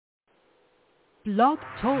Blog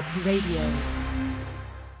Talk Radio.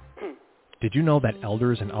 Did you know that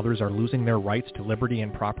elders and others are losing their rights to liberty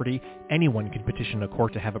and property? Anyone can petition a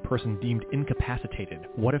court to have a person deemed incapacitated.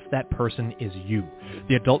 What if that person is you?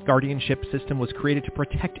 The adult guardianship system was created to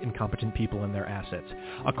protect incompetent people and their assets.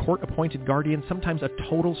 A court-appointed guardian, sometimes a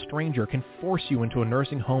total stranger, can force you into a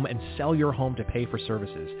nursing home and sell your home to pay for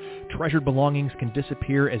services. Treasured belongings can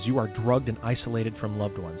disappear as you are drugged and isolated from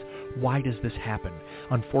loved ones. Why does this happen?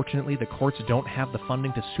 Unfortunately, the courts don't have the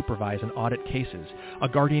funding to supervise and audit cases. A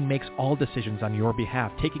guardian makes all decisions on your behalf,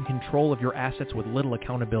 taking control of your assets with little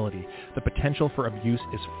accountability. The potential for abuse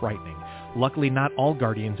is frightening. Luckily, not all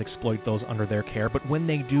guardians exploit those under their care, but when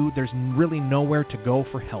they do, there's really nowhere to go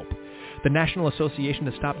for help. The National Association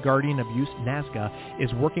to Stop Guardian Abuse, NASGA,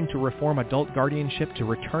 is working to reform adult guardianship to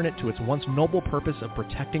return it to its once noble purpose of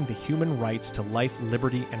protecting the human rights to life,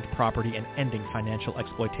 liberty, and property and ending financial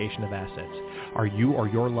exploitation of assets. Are you or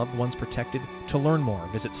your loved ones protected? To learn more,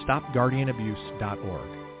 visit stopguardianabuse.org.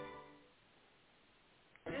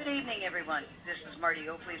 Good evening, everyone. This is Marty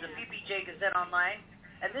Oakley of the PPJ Gazette Online,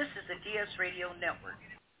 and this is the DS Radio Network.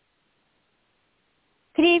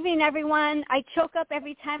 Good evening, everyone. I choke up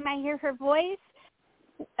every time I hear her voice.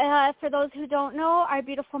 For those who don't know, our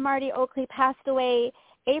beautiful Marty Oakley passed away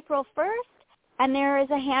April 1st, and there is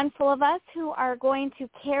a handful of us who are going to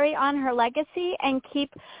carry on her legacy and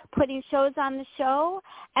keep putting shows on the show.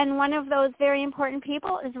 And one of those very important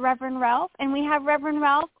people is Reverend Ralph, and we have Reverend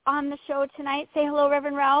Ralph on the show tonight. Say hello,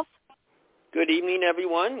 Reverend Ralph. Good evening,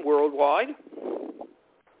 everyone, worldwide.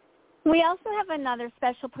 We also have another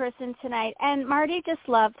special person tonight, and Marty just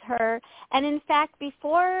loved her. And in fact,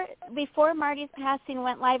 before Marty's passing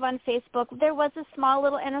went live on Facebook, there was a small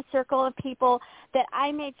little inner circle of people that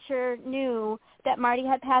I made sure knew that Marty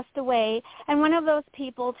had passed away. And one of those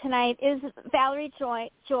people tonight is Valerie Joy,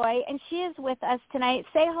 and she is with us tonight.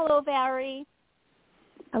 Say hello, Valerie.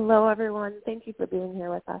 Hello, everyone. Thank you for being here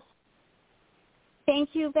with us. Thank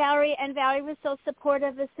you, Valerie. And Valerie was so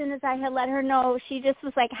supportive as soon as I had let her know. She just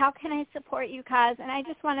was like, how can I support you, Kaz? And I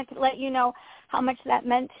just wanted to let you know how much that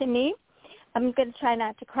meant to me. I'm going to try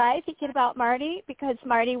not to cry thinking about Marty because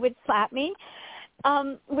Marty would slap me.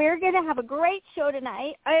 We're going to have a great show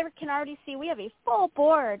tonight. I can already see we have a full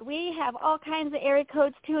board. We have all kinds of area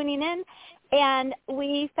codes tuning in. And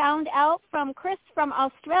we found out from Chris from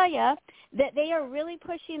Australia that they are really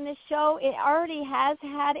pushing this show. It already has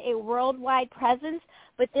had a worldwide presence,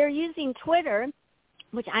 but they're using Twitter,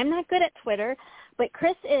 which I'm not good at Twitter, but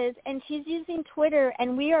Chris is, and she's using Twitter,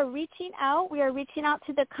 and we are reaching out. We are reaching out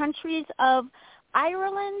to the countries of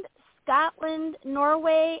Ireland, Scotland,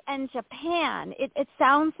 Norway, and Japan. It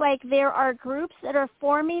sounds like there are groups that are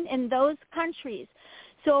forming in those countries.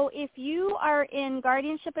 So if you are in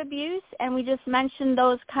guardianship abuse, and we just mentioned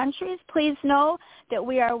those countries, please know that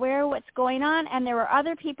we are aware of what's going on, and there are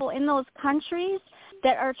other people in those countries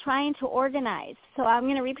that are trying to organize. So I'm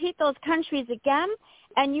going to repeat those countries again,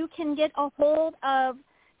 and you can get a hold of,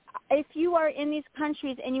 if you are in these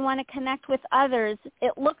countries and you want to connect with others,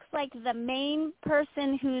 it looks like the main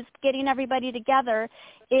person who's getting everybody together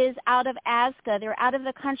is out of ASGA. They're out of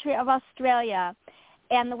the country of Australia.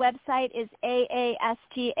 And the website is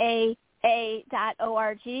aasgaa.org.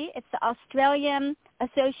 It's the Australian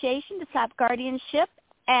Association to Stop Guardianship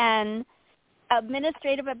and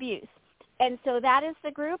Administrative Abuse. And so that is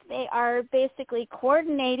the group. They are basically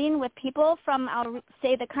coordinating with people from, I'll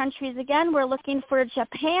say the countries again. We're looking for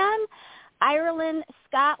Japan, Ireland,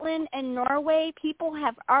 Scotland, and Norway. People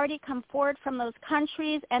have already come forward from those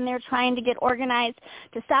countries, and they're trying to get organized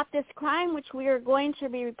to stop this crime, which we are going to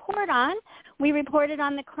report on. We reported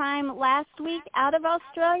on the crime last week out of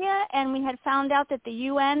Australia, and we had found out that the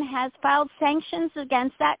UN has filed sanctions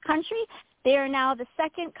against that country. They are now the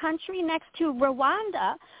second country next to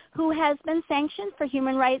Rwanda who has been sanctioned for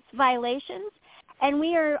human rights violations. And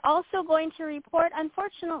we are also going to report,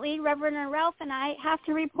 unfortunately, Reverend Ralph and I have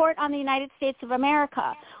to report on the United States of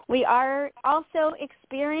America. We are also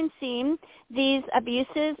experiencing these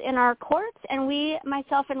abuses in our courts, and we,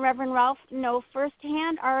 myself and Reverend Ralph, know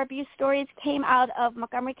firsthand. Our abuse stories came out of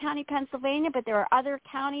Montgomery County, Pennsylvania, but there are other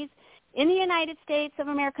counties in the United States of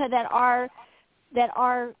America that are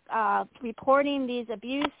reporting these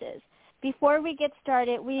abuses. Before we get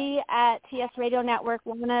started, we at TS Radio Network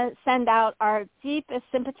want to send out our deepest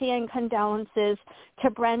sympathy and condolences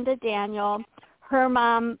to Brenda Daniel, her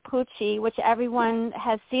mom, Poochie, which everyone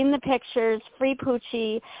has seen the pictures, Free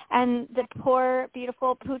Poochie, and the poor,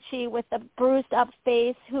 beautiful Poochie with the bruised up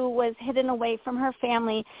face who was hidden away from her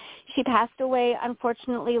family. She passed away,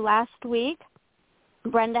 unfortunately, last week.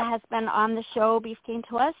 Brenda has been on the show speaking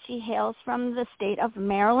to us. She hails from the state of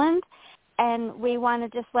Maryland. And we want to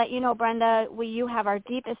just let you know, Brenda, you have our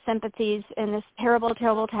deepest sympathies in this terrible,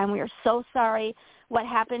 terrible time. We are so sorry what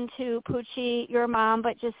happened to Poochie, your mom,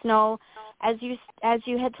 but just know, as you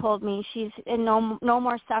had told me, she's in no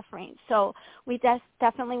more suffering. So we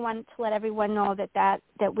definitely wanted to let everyone know that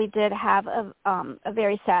we did have a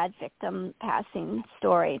very sad victim passing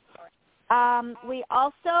story. We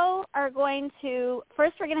also are going to,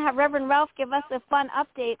 first we're going to have Reverend Ralph give us a fun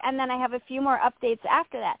update, and then I have a few more updates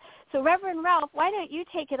after that. So Reverend Ralph, why don't you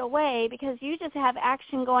take it away, because you just have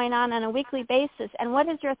action going on a weekly basis, and what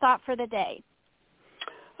is your thought for the day?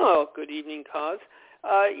 Oh, good evening, Kaz.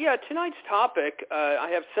 Tonight's topic, I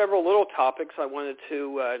have several little topics I wanted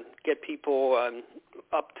to get people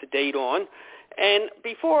up to date on. And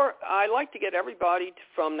before, I like to get everybody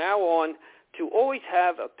from now on to always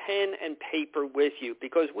have a pen and paper with you,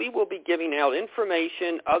 because we will be giving out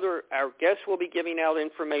information, our guests will be giving out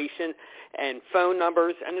information and phone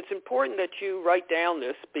numbers, and it's important that you write down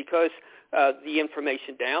this, because the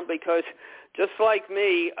information down, because just like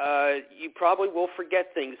me, you probably will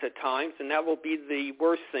forget things at times, and that will be the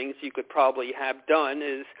worst things you could probably have done,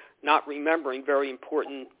 is not remembering very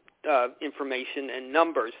important information and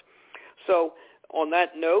numbers. So on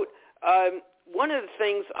that note, one of the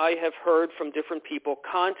things I have heard from different people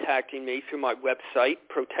contacting me through my website,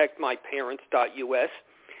 protectmyparents.us,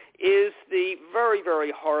 is the very,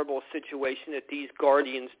 very horrible situation that these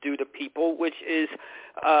guardians do to people, which is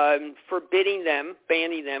banning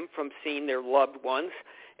them from seeing their loved ones.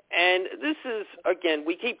 And this is, again,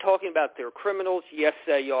 we keep talking about they're criminals. Yes,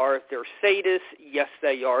 they are. They're sadists. Yes,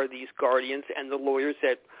 they are, these guardians and the lawyers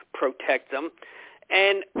that protect them.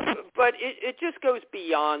 But it just goes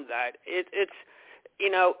beyond that.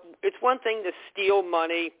 It's one thing to steal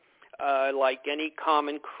money like any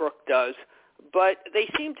common crook does, but they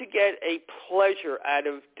seem to get a pleasure out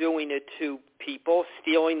of doing it to people,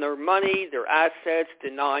 stealing their money, their assets,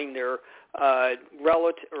 denying their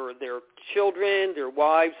relative or their children, their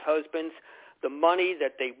wives, husbands, the money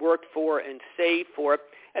that they worked for and saved for,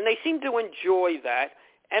 and they seem to enjoy that.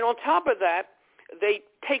 And on top of that, they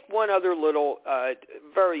take one other little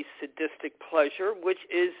very sadistic pleasure, which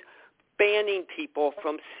is banning people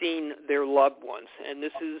from seeing their loved ones, and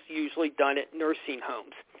this is usually done at nursing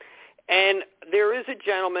homes. And there is a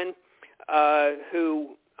gentleman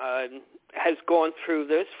who has gone through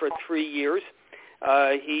this for 3 years.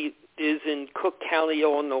 He is in Cook County,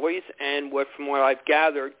 Illinois, and from what I've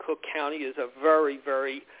gathered, Cook County is a very,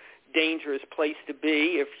 very dangerous place to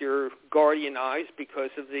be if you're guardianized,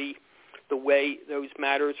 because of the way those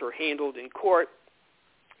matters are handled in court.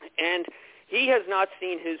 And he has not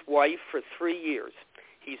seen his wife for 3 years.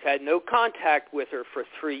 He's had no contact with her for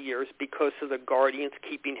 3 years because of the guardians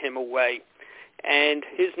keeping him away. And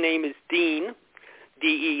his name is Dean,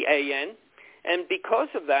 D-E-A-N. And because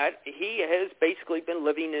of that, he has basically been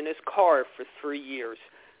living in his car for 3 years,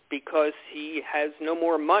 because he has no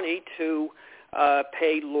more money to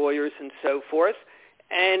pay lawyers and so forth.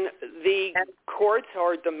 And the courts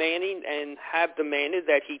are demanding and have demanded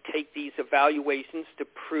that he take these evaluations to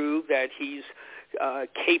prove that he's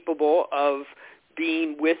capable of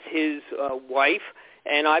being with his wife.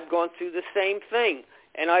 And I've gone through the same thing.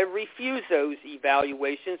 And I refuse those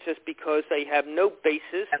evaluations just because they have no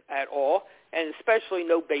basis at all, and especially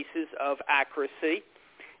no basis of accuracy.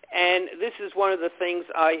 And this is one of the things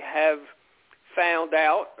I have found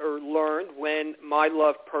out or learned when my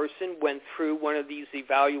loved person went through one of these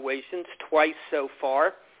evaluations twice so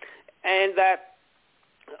far, and that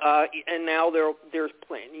and now they're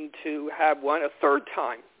planning to have one a third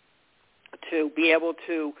time to be able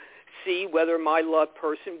to see whether my loved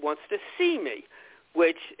person wants to see me,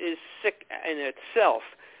 which is sick in itself.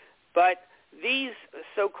 But these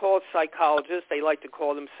so-called psychologists, they like to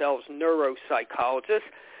call themselves neuropsychologists,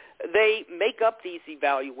 they make up these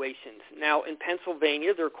evaluations. Now, in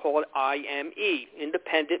Pennsylvania, they're called IME,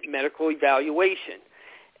 Independent Medical Evaluation.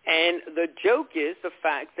 And the joke is the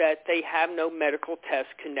fact that they have no medical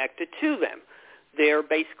tests connected to them. They're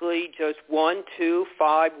basically just 1, 2,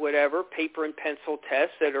 5, whatever, paper and pencil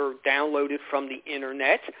tests that are downloaded from the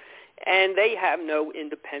Internet, and they have no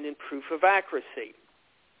independent proof of accuracy.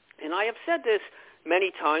 And I have said this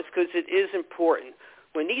many times because it is important.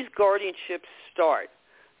 When these guardianships start,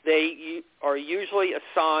 they are usually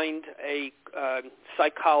assigned a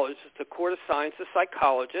psychologist. The court assigns a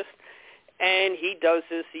psychologist, and he does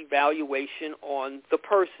this evaluation on the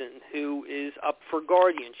person who is up for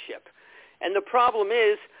guardianship. And the problem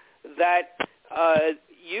is that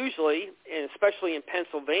usually, and especially in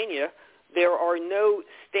Pennsylvania, there are no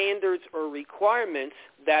standards or requirements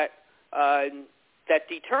that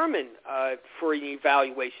determine for an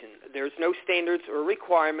evaluation. There's no standards or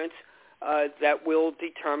requirements that will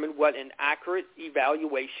determine what an accurate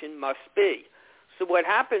evaluation must be. So what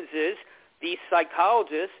happens is these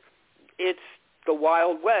psychologists, it's the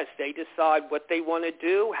Wild West. They decide what they want to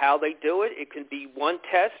do, how they do it. It can be 1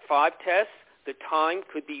 test, 5 tests. The time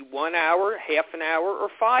could be 1 hour, half an hour, or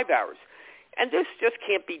 5 hours. And this just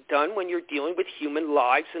can't be done when you're dealing with human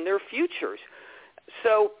lives and their futures.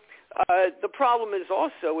 So the problem is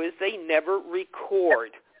also is they never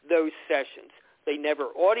record those sessions. They never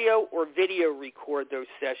audio or video record those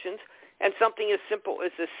sessions. And something as simple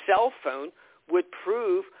as a cell phone would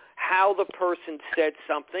prove how the person said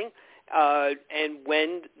something and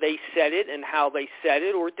when they said it and how they said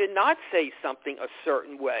it or did not say something a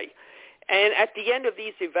certain way. And at the end of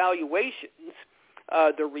these evaluations,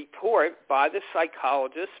 the report by the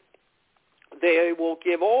psychologist, they will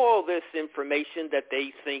give all this information that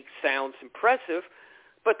they think sounds impressive,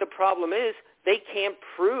 but the problem is they can't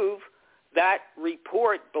prove that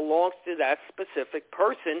report belongs to that specific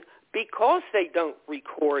person because they don't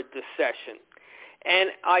record the session.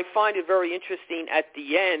 And I find it very interesting at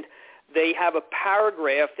the end, they have a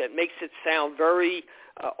paragraph that makes it sound very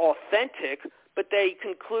authentic, but they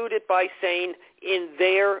conclude it by saying, in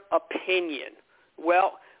their opinion.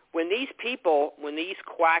 Well, when these people, when these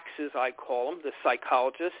quacks, as I call them, the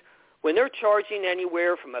psychologists, when they're charging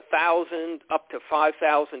anywhere from $1,000 up to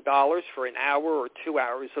 $5,000 for an hour or 2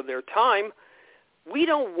 hours of their time, we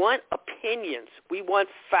don't want opinions. We want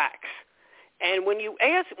facts. And when you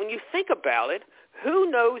think about it, who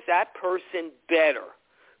knows that person better?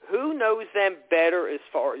 Who knows them better as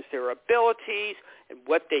far as their abilities and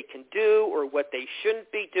what they can do or what they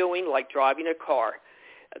shouldn't be doing, like driving a car?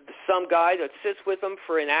 Some guy that sits with them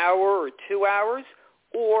for an hour or 2 hours,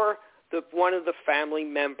 or one of the family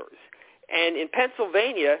members. And in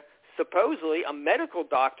Pennsylvania, supposedly a medical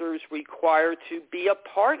doctor is required to be a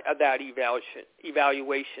part of that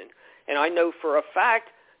evaluation. And I know for a fact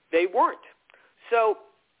they weren't. So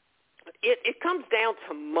it comes down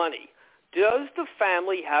to money. Does the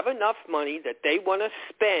family have enough money that they want to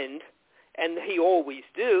spend? And they always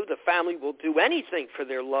do. The family will do anything for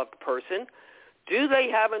their loved person. Do they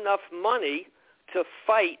have enough money to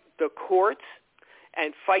fight the courts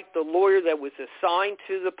and fight the lawyer that was assigned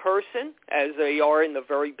to the person, as they are in the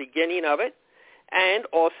very beginning of it? And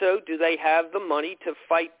also, do they have the money to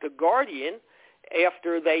fight the guardian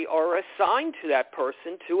after they are assigned to that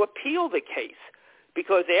person to appeal the case?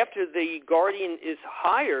 Because after the guardian is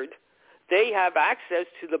hired, they have access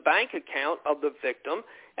to the bank account of the victim,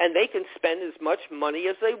 and they can spend as much money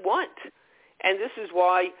as they want. And this is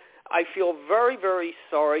why I feel very, very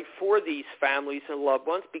sorry for these families and loved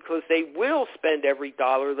ones, because they will spend every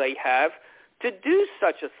dollar they have to do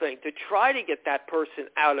such a thing, to try to get that person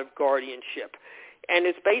out of guardianship. And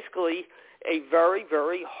it's basically a very,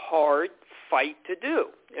 very hard fight to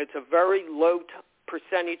do. It's a very low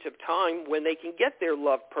percentage of time when they can get their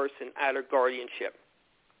loved person out of guardianship.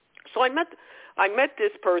 So I met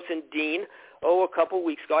this person, Dean, a couple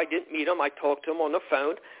weeks ago. I didn't meet him. I talked to him on the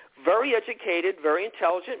phone. Very educated, very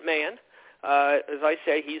intelligent man. As I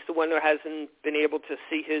say, he's the one who hasn't been able to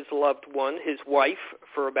see his loved one, his wife,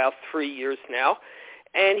 for about 3 years now.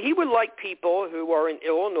 And he would like people who are in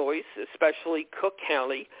Illinois, especially Cook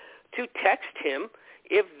County, to text him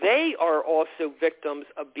if they are also victims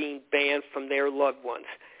of being banned from their loved ones.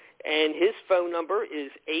 And his phone number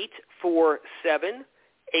is 847-868-6536.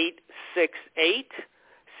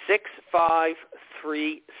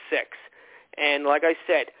 And like I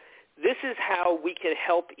said, this is how we can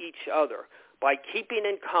help each other, by keeping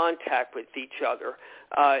in contact with each other.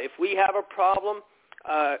 If we have a problem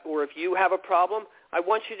or if you have a problem, I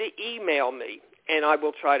want you to email me, and I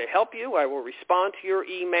will try to help you. I will respond to your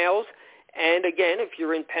emails. And again, if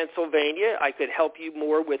you're in Pennsylvania, I could help you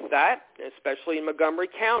more with that, especially in Montgomery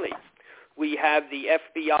County. We have the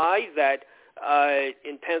FBI that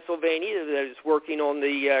in Pennsylvania that is working on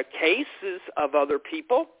the cases of other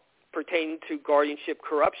people pertaining to guardianship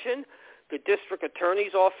corruption. The district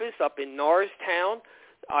attorney's office up in Norristown,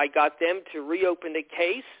 I got them to reopen the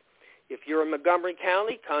case. If you're in Montgomery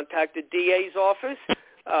County, contact the DA's office.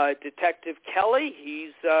 Detective Kelly,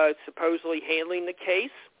 he's supposedly handling the case.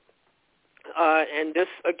 And this,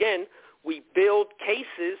 again, we build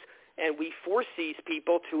cases and we force these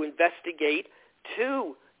people to investigate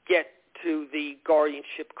to get to the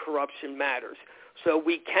guardianship corruption matters. So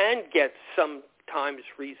we can get sometimes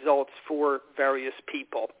results for various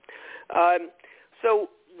people. So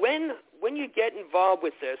when you get involved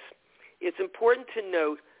with this, it's important to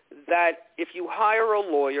note that if you hire a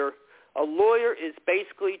lawyer is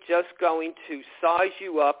basically just going to size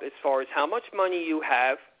you up as far as how much money you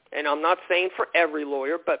have, and I'm not saying for every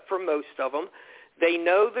lawyer, but for most of them. They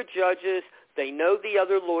know the judges. They know the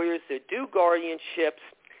other lawyers that do guardianships,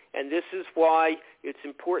 and this is why it's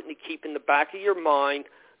important to keep in the back of your mind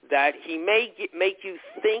that he may make you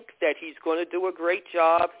think that he's going to do a great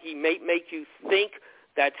job. He may make you think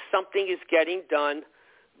that something is getting done.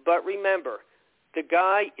 But remember, the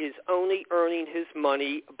guy is only earning his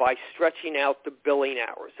money by stretching out the billing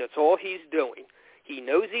hours. That's all he's doing. He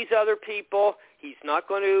knows these other people. He's not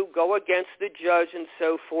going to go against the judge and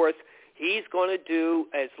so forth. He's going to do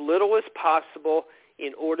as little as possible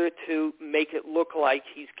in order to make it look like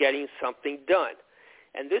he's getting something done.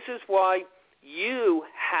 And this is why you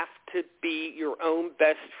have to be your own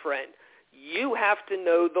best friend. You have to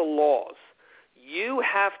know the laws. You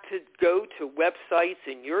have to go to websites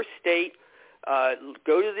in your state,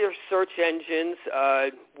 go to their search engines.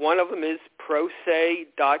 One of them is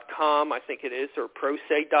prose.com, I think it is, or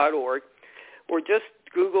prose.org, or just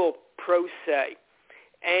Google pro se.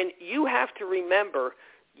 And you have to remember,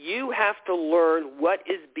 you have to learn what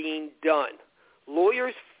is being done.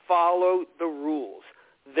 Lawyers follow the rules.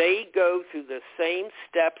 They go through the same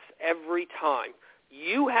steps every time.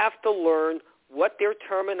 You have to learn what their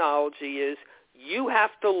terminology is. You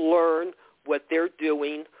have to learn what they're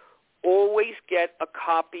doing. Always get a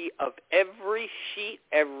copy of every sheet,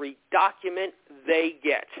 every document they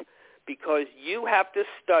get, because you have to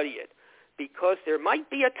study it. Because there might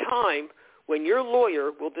be a time when your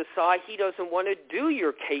lawyer will decide he doesn't want to do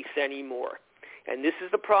your case anymore. And this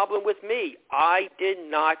is the problem with me. I did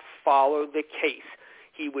not follow the case.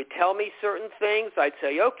 He would tell me certain things. I'd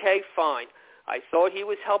say, okay, fine. I thought he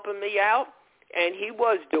was helping me out, and he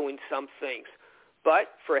was doing some things. But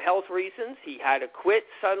for health reasons, he had to quit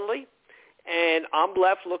suddenly, and I'm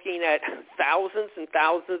left looking at thousands and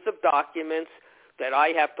thousands of documents that I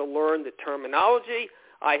have to learn the terminology.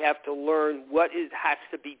 I have to learn what has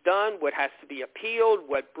to be done, what has to be appealed,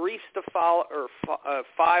 what briefs to file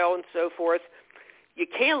and so forth. You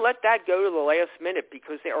can't let that go to the last minute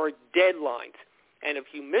because there are deadlines. And if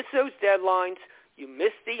you miss those deadlines, you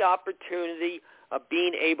miss the opportunity of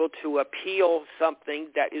being able to appeal something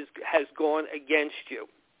that has gone against you.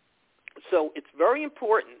 So it's very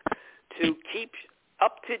important to keep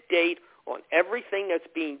up to date on everything that's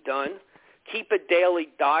being done. Keep a daily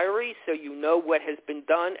diary so you know what has been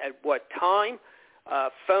done at what time.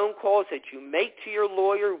 Phone calls that you make to your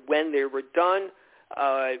lawyer when they were done,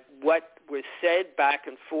 what was said back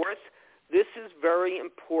and forth. This is very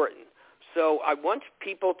important. So I want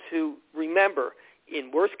people to remember,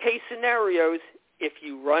 in worst-case scenarios, if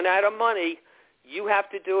you run out of money, you have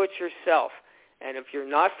to do it yourself. And if you're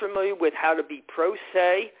not familiar with how to be pro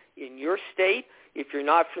se in your state, if you're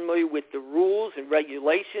not familiar with the rules and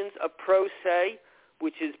regulations of pro se,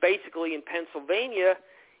 which is basically in Pennsylvania,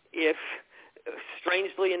 if,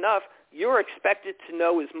 strangely enough, you're expected to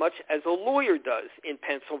know as much as a lawyer does in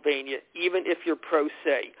Pennsylvania, even if you're pro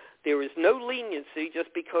se. There is no leniency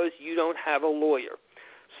just because you don't have a lawyer.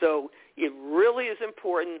 So it really is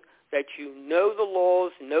important that you know the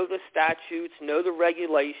laws, know the statutes, know the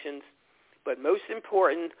regulations, but most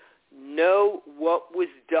important, know what was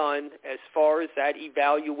done as far as that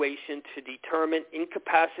evaluation to determine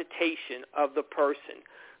incapacitation of the person.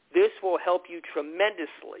 This will help you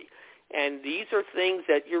tremendously. And these are things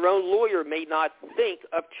that your own lawyer may not think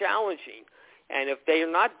of challenging. And if they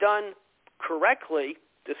are not done correctly,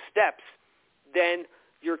 the steps, then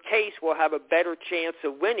your case will have a better chance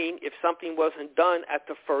of winning if something wasn't done at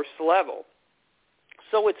the first level.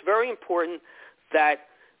 So it's very important that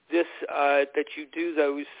that you do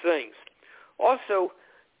those things. Also,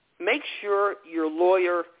 make sure your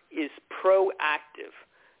lawyer is proactive.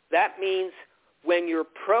 That means when you're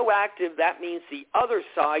proactive, that means the other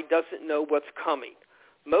side doesn't know what's coming.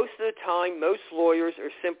 Most of the time, most lawyers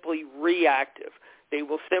are simply reactive. They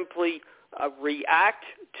will simply react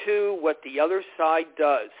to what the other side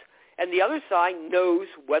does. And the other side knows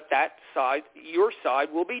what your side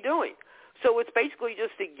will be doing. So it's basically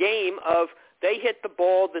just a game of they hit the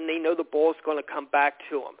ball, then they know the ball's going to come back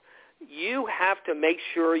to them. You have to make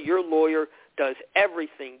sure your lawyer does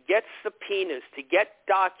everything, gets subpoenas to get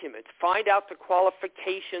documents, find out the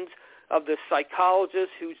qualifications of the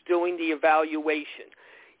psychologist who's doing the evaluation.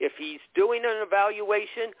 If he's doing an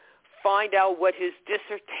evaluation, find out what his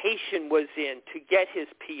dissertation was in to get his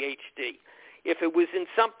PhD. If it was in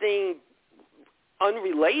something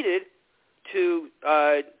unrelated to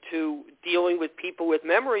dealing with people with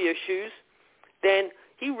memory issues, then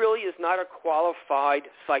he really is not a qualified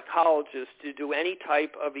psychologist to do any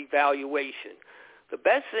type of evaluation. The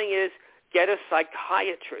best thing is get a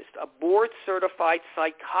psychiatrist, a board-certified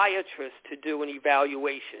psychiatrist to do an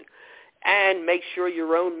evaluation. and make sure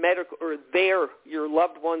your own medical or your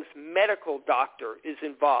loved one's medical doctor is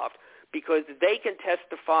involved, because they can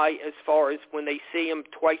testify as far as when they see them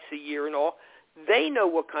twice a year and all. They know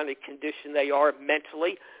what kind of condition they are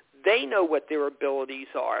mentally. They know what their abilities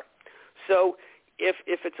are. So if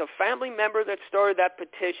it's a family member that started that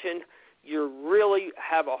petition, you really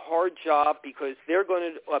have a hard job, because they're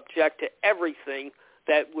going to object to everything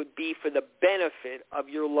that would be for the benefit of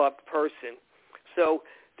your loved person. So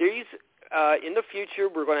these, in the future,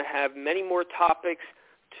 we're going to have many more topics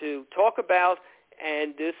to talk about.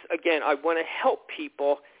 And this, again, I want to help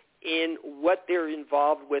people in what they're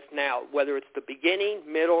involved with now, whether it's the beginning,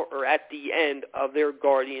 middle, or at the end of their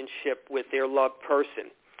guardianship with their loved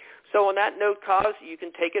person. So on that note, Kaz, you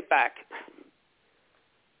can take it back.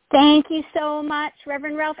 Thank you so much,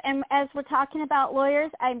 Reverend Ralph. And as we're talking about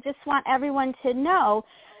lawyers, I just want everyone to know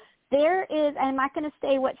there is, I'm not going to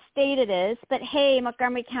say what state it is, but hey,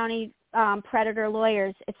 Montgomery County predator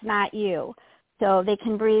lawyers, it's not you. So they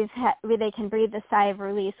can breathe the sigh of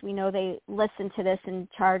release. We know they listen to this and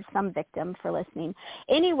charge some victim for listening.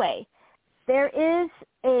 Anyway, there is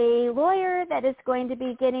a lawyer that is going to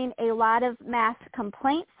be getting a lot of mass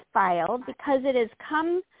complaints filed, because it has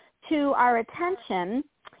come to our attention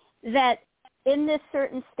that in this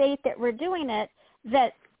certain state that we're doing it,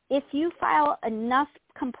 that if you file enough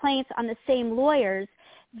complaints on the same lawyers,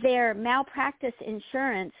 their malpractice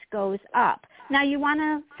insurance goes up. Now, you want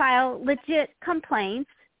to file legit complaints,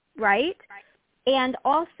 right? And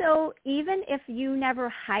also, even if you never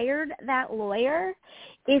hired that lawyer,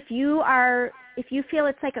 if you feel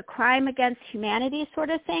it's like a crime against humanity sort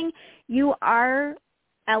of thing, you are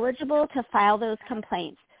eligible to file those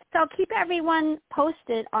complaints. So I'll keep everyone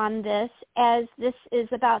posted on this, as this is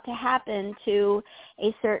about to happen to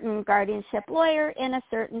a certain guardianship lawyer in a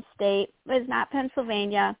certain state. It's not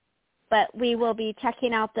Pennsylvania, but we will be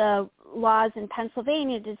checking out the laws in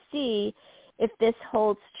Pennsylvania to see if this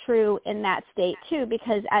holds true in that state too,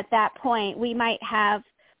 because at that point we might have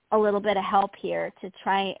a little bit of help here to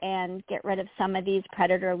try and get rid of some of these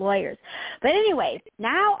predator lawyers. But anyway,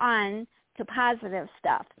 now on to positive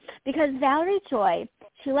stuff, because Valerie Joy,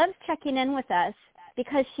 she loves checking in with us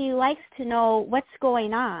because she likes to know what's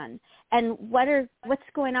going on and what's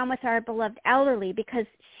going on with our beloved elderly, because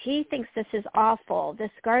she thinks this is awful,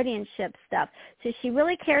 this guardianship stuff. So she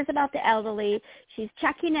really cares about the elderly. She's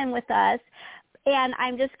checking in with us, and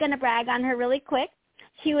I'm just going to brag on her really quick.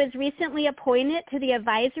 She was recently appointed to the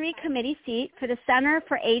advisory committee seat for the Center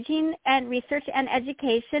for Aging and Research and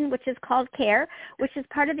Education, which is called CARE, which is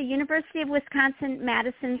part of the University of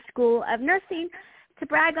Wisconsin-Madison School of Nursing. To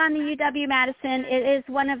brag on the UW-Madison, it is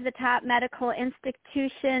one of the top medical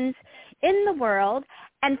institutions in the world.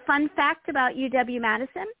 And fun fact about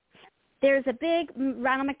UW-Madison, there's a big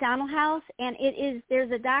Ronald McDonald House, and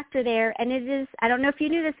there's a doctor there, and it is, I don't know if you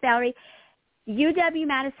knew this, Valerie,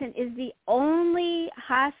 UW-Madison is the only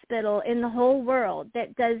hospital in the whole world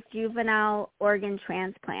that does juvenile organ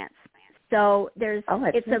transplants. So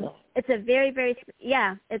it's a very, very,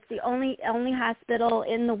 it's the only hospital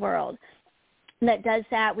in the world that does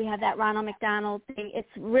that. We have that Ronald McDonald thing. It's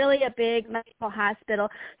really a big medical hospital.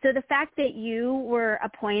 So the fact that you were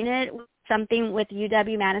appointed with something with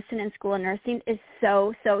UW-Madison and School of Nursing is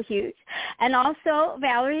so, so huge. And also,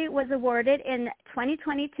 Valerie was awarded in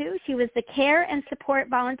 2022. She was the Care and Support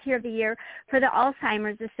Volunteer of the Year for the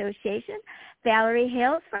Alzheimer's Association. Valerie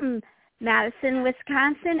hails from Madison,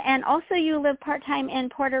 Wisconsin, and also you live part-time in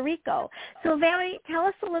Puerto Rico. So, Valerie, tell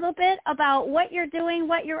us a little bit about what you're doing,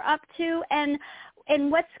 what you're up to, and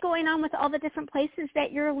what's going on with all the different places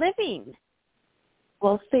that you're living.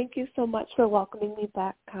 Well, thank you so much for welcoming me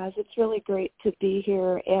back, Kaz. It's really great to be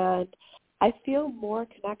here, and I feel more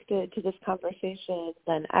connected to this conversation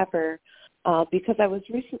than ever because I was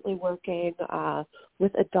recently working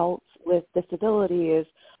with adults with disabilities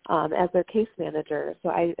as their case manager. So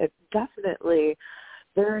I am definitely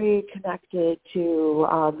very connected to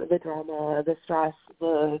the drama, the stress,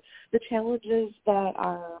 the challenges that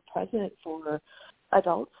are present for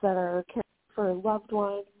adults that are caring for loved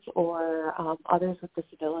ones or others with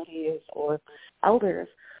disabilities or elders.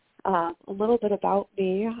 A little bit about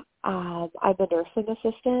me. I'm a nursing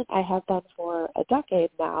assistant. I have been for a decade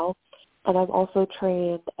now, and I'm also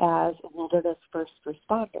trained as a wilderness first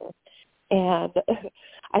responder. And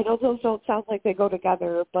I know those don't sound like they go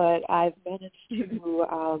together, but I've managed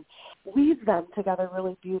to weave them together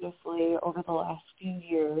really beautifully over the last few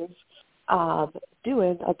years,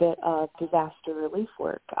 doing a bit of disaster relief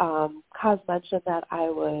work. Kaz mentioned that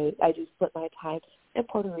I do split my time in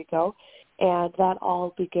Puerto Rico, and that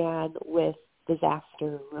all began with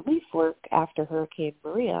disaster relief work after Hurricane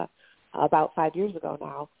Maria about 5 years ago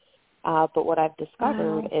now. But what I've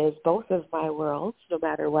discovered is both of my worlds, no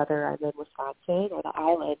matter whether I'm in Wisconsin or the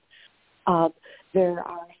island, there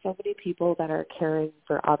are so many people that are caring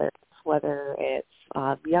for others, whether it's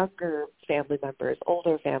younger family members,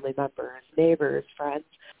 older family members, neighbors, friends.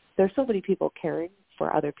 There's so many people caring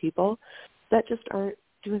for other people that just aren't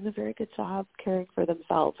doing a very good job caring for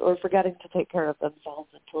themselves or forgetting to take care of themselves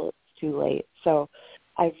until it's too late. So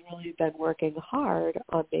I've really been working hard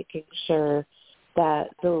on making sure that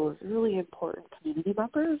those really important community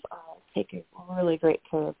members are taking really great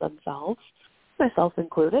care of themselves, myself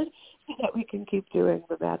included, so that we can keep doing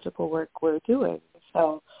the magical work we're doing.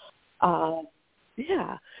 So,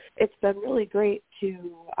 it's been really great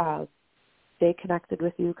to stay connected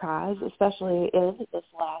with you, Kaz, especially in this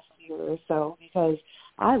last year or so, because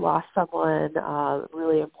I lost someone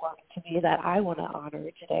really important to me that I want to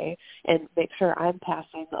honor today and make sure I'm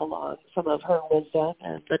passing along some of her wisdom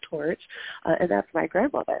and the torch, and that's my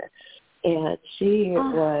grandmother. And she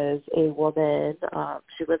was a woman,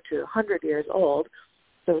 she lived to 100 years old,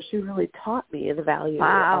 so she really taught me the value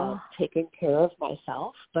of taking care of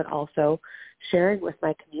myself, but also sharing with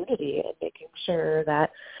my community and making sure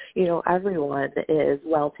that, everyone is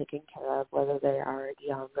well taken care of, whether they are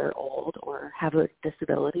young or old or have a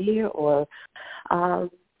disability or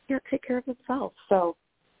take care of themselves. So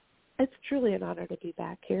it's truly an honor to be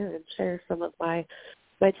back here and share some of my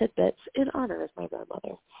tidbits in honor of my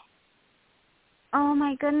grandmother. Oh,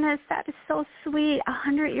 my goodness, that is so sweet.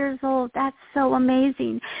 100 years old, that's so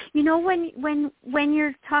amazing. When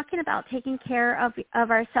you're talking about taking care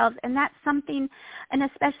of ourselves, and that's something, and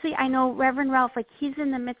especially I know Reverend Ralph, like he's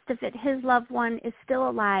in the midst of it. His loved one is still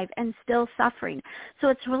alive and still suffering. So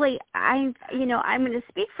it's really, I'm going to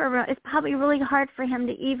speak for him. It's probably really hard for him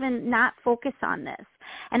to even not focus on this.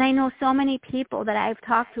 And I know so many people that I've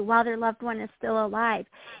talked to while their loved one is still alive.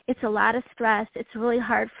 It's a lot of stress. It's really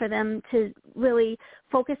hard for them to really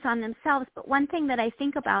focus on themselves. But one thing that I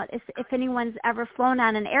think about is if anyone's ever flown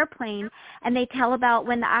on an airplane and they tell about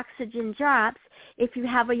when the oxygen drops, if you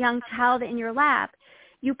have a young child in your lap,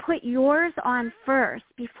 you put yours on first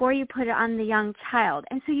before you put it on the young child.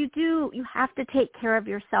 And so you have to take care of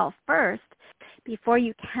yourself first before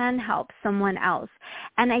you can help someone else.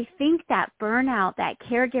 And I think that burnout, that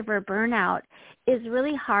caregiver burnout, is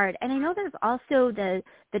really hard. And I know there's also the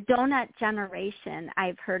donut generation,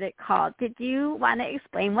 I've heard it called. Did you want to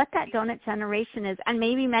explain what that donut generation is? And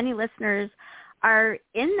maybe many listeners are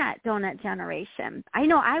in that donut generation. I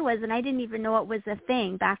know I was, and I didn't even know it was a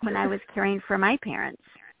thing back when I was caring for my parents.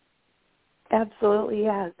 Absolutely,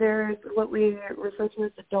 yeah. There's what we refer to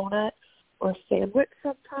as a donut or sandwich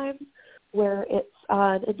sometimes, where it's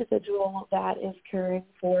an individual that is caring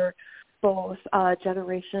for both a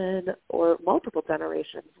generation or multiple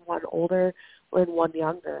generations, one older and one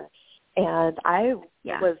younger. And I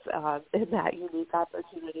was in that unique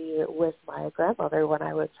opportunity with my grandmother when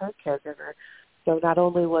I was her caregiver. So not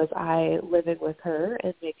only was I living with her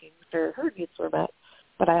and making sure her needs were met,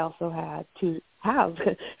 but I also had to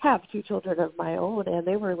have two children of my own, and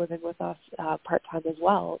they were living with us part-time as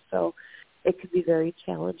well. So it can be very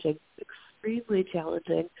challenging, extremely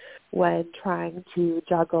challenging when trying to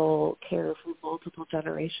juggle care for multiple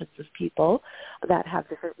generations of people that have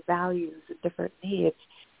different values and different needs.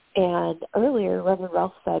 And earlier, Reverend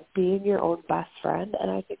Ralph said, being your own best friend, and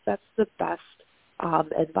I think that's the best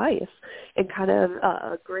advice and kind of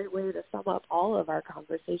a great way to sum up all of our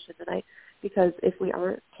conversation tonight, because if we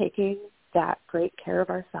aren't taking that great care of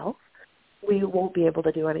ourselves, we won't be able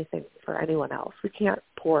to do anything for anyone else. We can't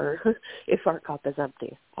pour if our cup is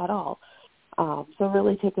empty at all. So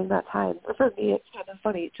really taking that time. For me, it's kind of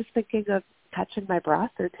funny, just thinking of catching my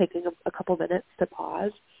breath or taking a couple minutes to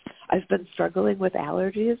pause. I've been struggling with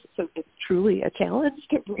allergies, so it's truly a challenge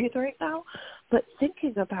to breathe right now. But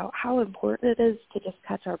thinking about how important it is to just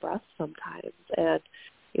catch our breath sometimes. And,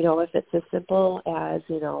 if it's as simple as,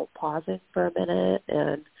 pausing for a minute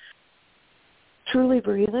and truly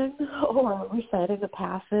breathing or reciting a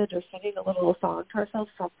passage or singing a little song to ourselves,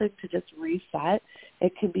 something to just reset,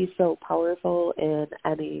 it can be so powerful in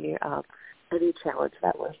any challenge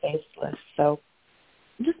that we're faced with. So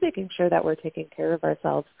just making sure that we're taking care of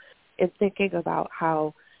ourselves and thinking about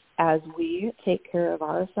how as we take care of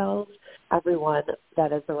ourselves, everyone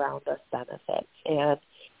that is around us benefits. And,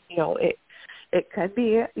 it can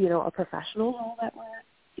be, a professional role that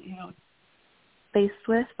we're, faced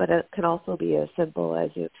with, but it can also be as simple as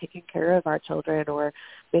taking care of our children or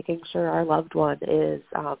making sure our loved one is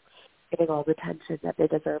getting all the attention that they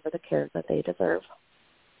deserve or the care that they deserve.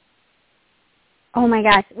 Oh my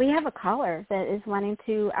gosh, we have a caller that is wanting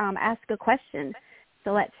to ask a question,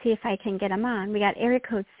 so let's see if I can get him on. We got area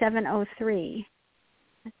code 703.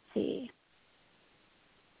 Let's see.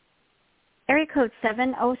 Area code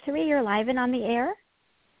 703, you're live and on the air.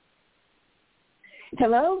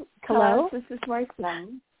 Hello? Hello? This is Marcel.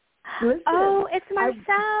 Listen, oh, it's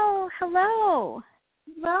Marcel. Hello.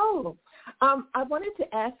 Hello. I wanted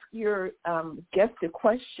to ask your guest a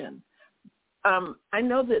question. I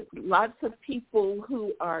know that lots of people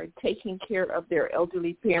who are taking care of their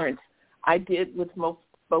elderly parents, I did with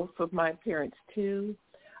both of my parents too.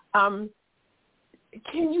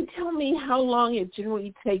 Can you tell me how long it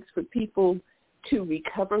generally takes for people to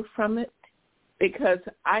recover from it? Because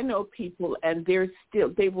I know people and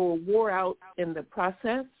they were wore out in the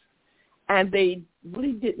process and they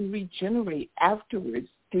really didn't regenerate afterwards.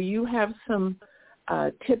 Do you have some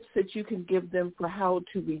tips that you can give them for how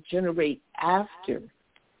to regenerate after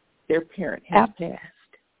their parent has passed?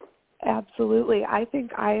 Absolutely. I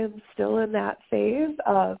think I am still in that phase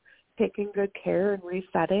of taking good care and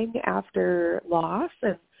resetting after loss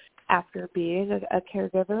and after being a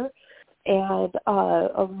caregiver. And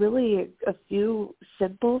a few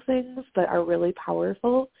simple things that are really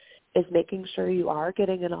powerful is making sure you are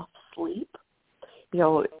getting enough sleep. You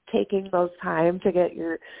know, taking those time to get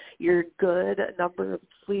your good number of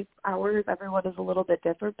sleep hours. Everyone is a little bit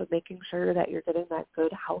different, but making sure that you're getting that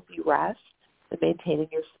good, healthy rest and maintaining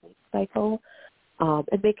your sleep cycle.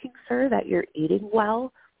 And making sure that you're eating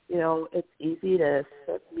well. You know, it's easy to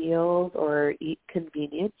skip meals or eat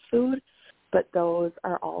convenience food, but those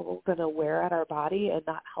are all going to wear at our body and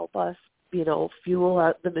not help us, you know, fuel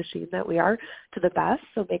out the machine that we are to the best.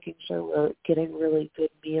 So making sure we're getting really good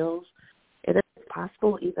meals and if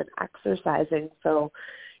possible, even exercising. So,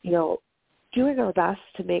 you know, doing our best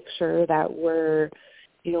to make sure that we're,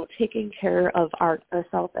 you know, taking care of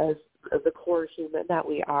ourselves as the core human that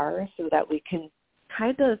we are so that we can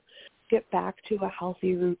kind of get back to a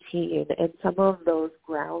healthy routine and some of those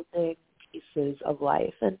grounding pieces of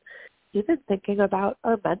life. And even thinking about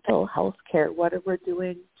our mental health care, what are we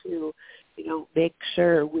doing to, you know, make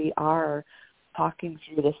sure we are talking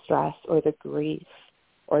through the stress or the grief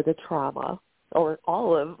or the trauma or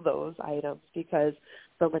all of those items, because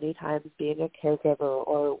so many times being a caregiver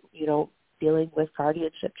or, you know, dealing with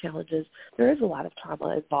guardianship challenges, there is a lot of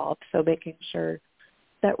trauma involved. So making sure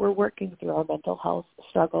that we're working through our mental health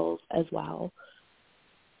struggles as well.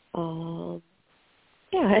 And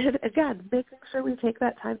again, making sure we take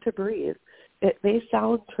that time to breathe. It may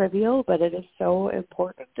sound trivial, but it is so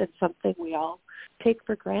important and something we all take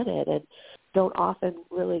for granted and don't often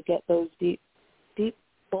really get those deep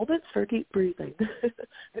moments for deep breathing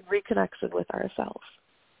and reconnection with ourselves.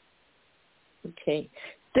 Okay.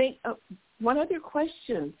 One other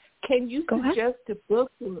question. Can you suggest a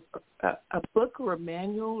book or a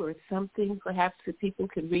manual or something perhaps that people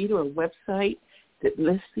can read, or a website that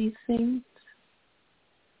lists these things?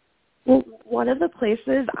 Well, one of the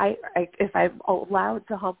places, if I'm allowed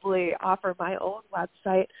to humbly offer my own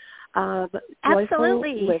website, Absolutely.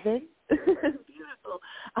 Joyful Living, beautiful,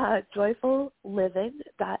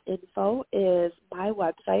 joyfulliving.info is my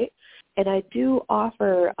website, and I do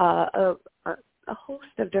offer a host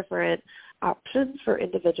of different options for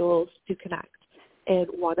individuals to connect. And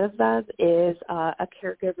one of them is a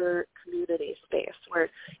caregiver community space where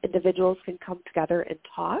individuals can come together and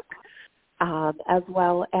talk, as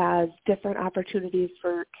well as different opportunities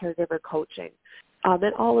for caregiver coaching.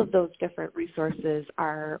 And all of those different resources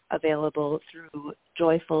are available through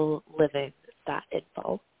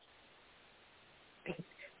joyfulliving.info.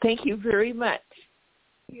 Thank you very much.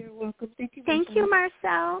 You're welcome. Thank you, Thank you,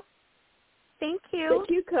 Marcel. Thank you. Thank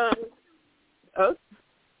you, Con. Oh.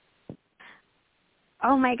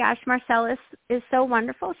 Oh my gosh, Marcel is so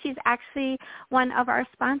wonderful. She's actually one of our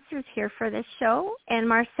sponsors here for this show, and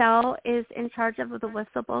Marcel is in charge of the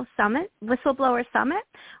Whistleblower Summit,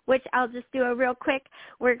 which I'll just do a real quick.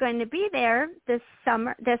 We're going to be there this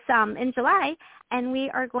in July, and we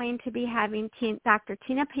are going to be having Dr.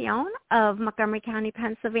 Tina Pion of Montgomery County,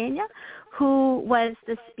 Pennsylvania, who was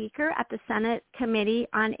the speaker at the Senate Committee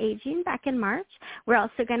on Aging back in March. We're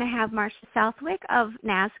also going to have Marcia Southwick of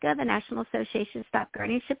NASGA, the National Association to Stop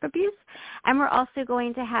Guardianship Abuse, and we're also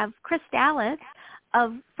going to have Chris Dallas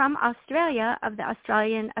from Australia of the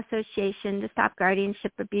Australian Association to Stop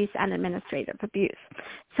Guardianship Abuse and Administrative Abuse.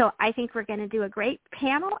 So I think we're going to do a great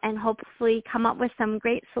panel and hopefully come up with some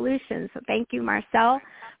great solutions. So thank you, Marcel,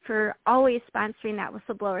 for always sponsoring that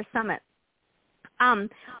Whistleblower Summit.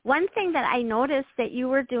 One thing that I noticed that you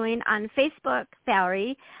were doing on Facebook,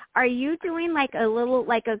 Valerie, are you doing like a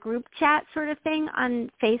group chat sort of thing on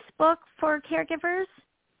Facebook for caregivers?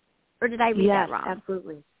 Or did I read that wrong? Yes,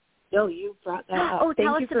 absolutely. No, you brought that up. Tell us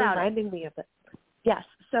Thank you for reminding me of it. Yes,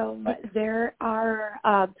 so there are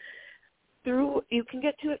you can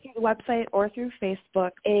get to it through the website or through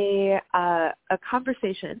Facebook, a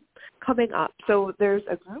conversation coming up. So there's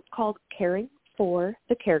a group called Caring for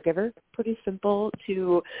the Caregiver, pretty simple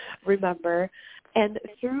to remember. And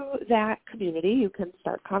through that community, you can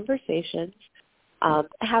start conversations,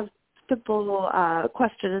 have simple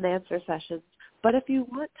question and answer sessions. But if you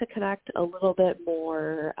want to connect a little bit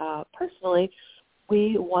more personally,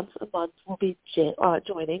 we once a month will be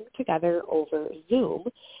joining together over Zoom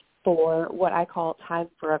for what I call Time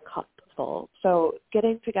for a Cupful. So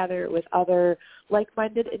getting together with other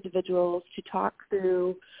like-minded individuals to talk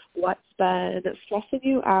through what's been stressing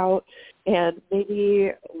you out and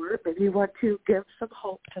maybe you want to give some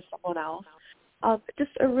hope to someone else.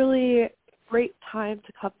 Just a really great time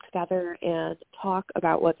to come together and talk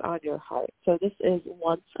about what's on your heart. So this is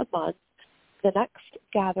once a month. The next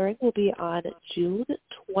gathering will be on June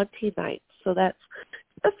 29th. So that's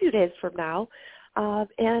a few days from now.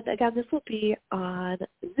 And again, this will be on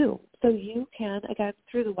Zoom. So you can, again,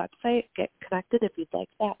 through the website, get connected if you'd like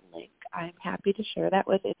that link. I'm happy to share that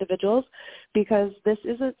with individuals because this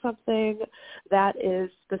isn't something that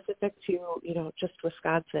is specific to, just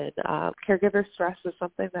Wisconsin. Caregiver stress is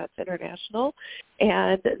something that's international,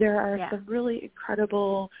 and there are some really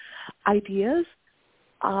incredible ideas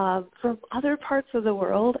from other parts of the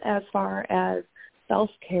world as far as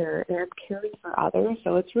self-care and caring for others.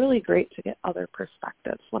 So it's really great to get other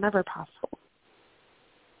perspectives whenever possible.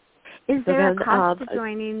 Is there a cost to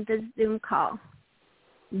joining the Zoom call?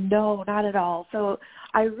 No, not at all. So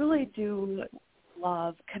I really do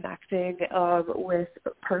love connecting with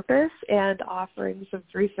purpose and offering some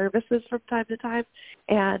free services from time to time,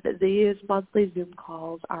 and these monthly Zoom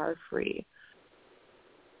calls are free.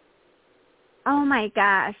 Oh, my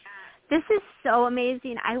gosh. This is so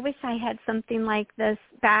amazing. I wish I had something like this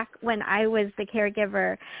back when I was the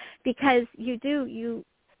caregiver, because you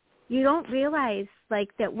don't realize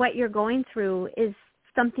that what you're going through is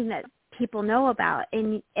something that people know about.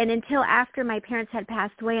 And until after my parents had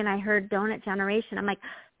passed away and I heard Donut Generation, I'm like,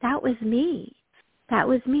 that was me. That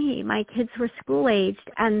was me. My kids were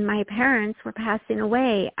school-aged and my parents were passing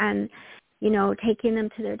away and, taking them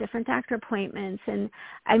to their different doctor appointments. And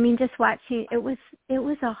I mean, just watching, it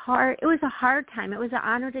was a hard time. It was an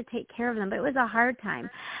honor to take care of them, but it was a hard time.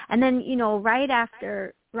 And then, right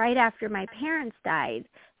after my parents died,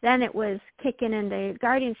 then it was kicking into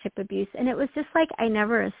guardianship abuse, and it was just like I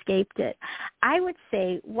never escaped it. I would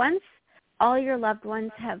say once all your loved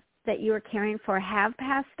ones that you were caring for have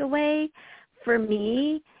passed away, for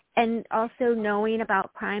me, and also knowing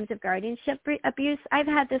about crimes of guardianship abuse, I've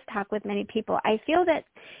had this talk with many people. I feel that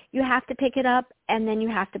you have to pick it up and then you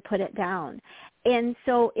have to put it down. And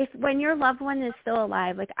so when your loved one is still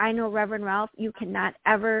alive, like I know Reverend Ralph, you're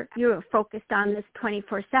focused on this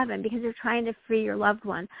 24/7 because you're trying to free your loved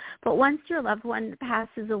one. But once your loved one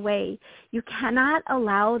passes away, you cannot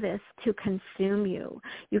allow this to consume you.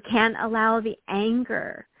 You can't allow the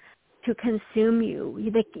anger to consume you.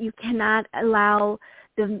 You cannot allow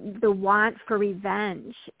the want for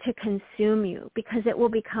revenge to consume you, because it will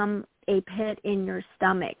become a pit in your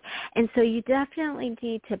stomach. And so you definitely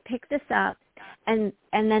need to pick this up and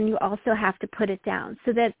then you also have to put it down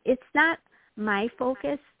so that it's not my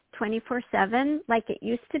focus 24/7 like it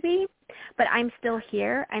used to be, but I'm still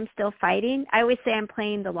here. I'm still fighting. I always say I'm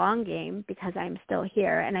playing the long game because I'm still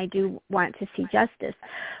here and I do want to see justice.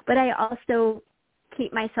 But I also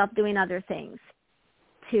keep myself doing other things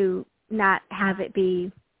to not have it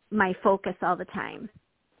be my focus all the time.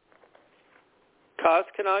 Kaz,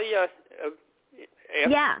 can I ask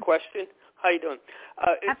a question? How you doing?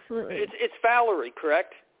 Absolutely. It's Valerie,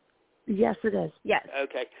 correct? Yes, it is. Yes.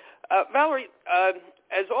 Okay. Valerie,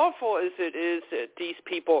 as awful as it is that these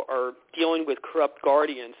people are dealing with corrupt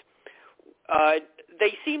guardians,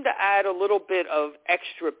 they seem to add a little bit of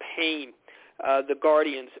extra pain, the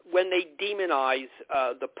guardians, when they demonize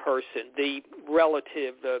the person, the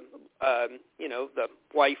relative, the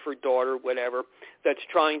wife or daughter, whatever, that's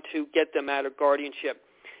trying to get them out of guardianship.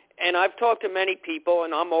 And I've talked to many people,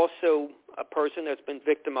 and I'm also a person that's been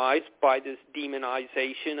victimized by this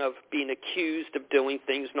demonization of being accused of doing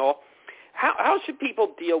things and all. How should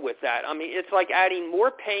people deal with that? I mean, it's like adding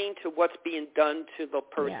more pain to what's being done to the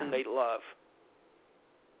person they love.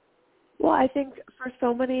 Well, I think for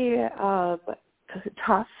so many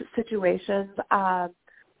tough situations,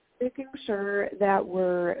 making sure that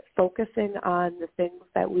we're focusing on the things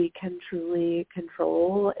that we can truly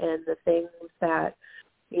control and the things that,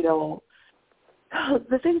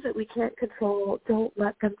 the things that we can't control, don't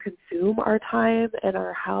let them consume our time and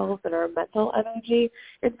our health and our mental energy,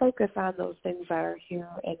 and focus on those things that are here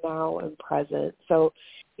and now and present. So,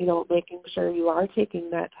 making sure you are taking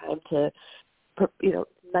that time to,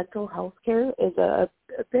 mental health care is a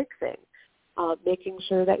big thing. Making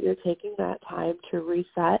sure that you're taking that time to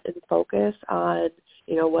reset and focus on,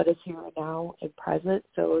 what is here and now and present,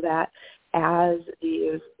 so that as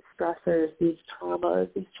these stressors, these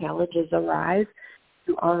traumas, these challenges arise,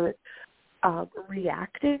 you aren't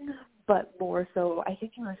reacting, but more so, I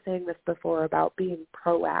think you were saying this before about being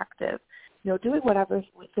proactive, doing whatever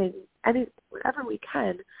we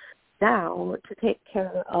can now to take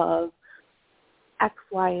care of X,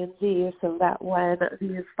 Y, and Z, so that when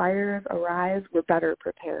these fires arise, we're better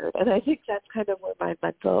prepared. And I think that's kind of where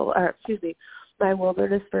my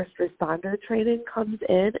wilderness first responder training comes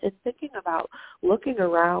in, and thinking about looking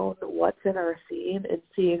around what's in our scene and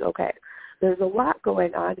seeing, okay, there's a lot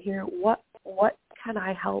going on here. What can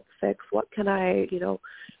I help fix? What can I,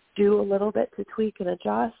 do a little bit to tweak and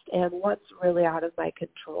adjust, and what's really out of my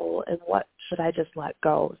control, and what should I just let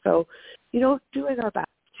go? So, doing our best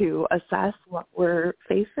to assess what we're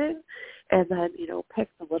facing, and then, pick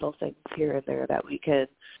the little things here and there that we can,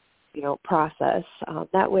 process.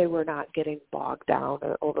 That way we're not getting bogged down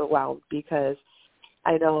or overwhelmed, because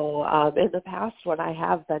I know in the past when I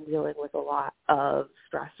have been dealing with a lot of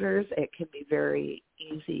stressors, it can be very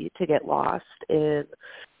easy to get lost in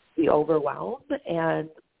the overwhelm and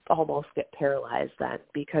almost get paralyzed then,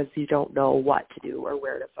 because you don't know what to do or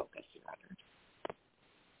where to focus your energy.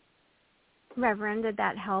 Reverend, did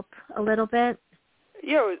that help a little bit?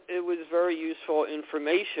 Yeah, it was very useful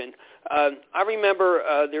information. I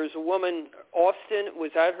remember there's a woman, Austin, was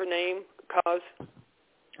that her name,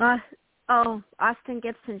 Kaz? Austin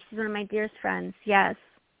Gibson. She's one of my dearest friends, yes.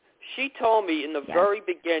 She told me in the very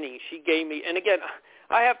beginning, she gave me, and again,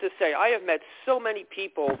 I have to say, I have met so many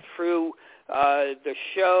people through the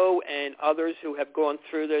show and others who have gone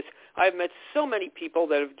through this. I've met so many people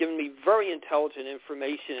that have given me very intelligent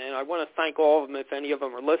information, and I want to thank all of them if any of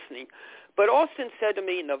them are listening. But Austin said to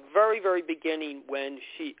me in the very, very beginning when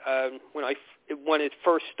it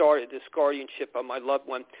first started, this guardianship of my loved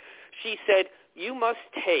one, she said, you must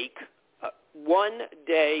take 1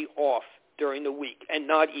 day off during the week and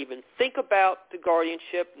not even think about the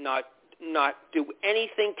guardianship, not do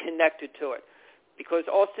anything connected to it. Because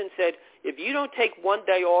Austin said, if you don't take 1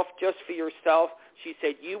 day off just for yourself, she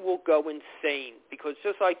said, you will go insane. Because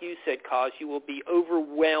just like you said, Kaz, you will be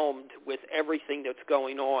overwhelmed with everything that's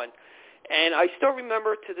going on. And I still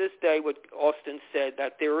remember to this day what Austin said,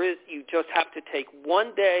 that you just have to take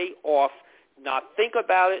 1 day off, not think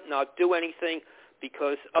about it, not do anything,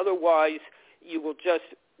 because otherwise you will just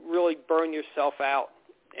really burn yourself out.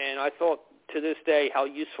 And I thought to this day how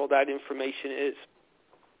useful that information is.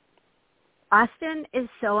 Austin is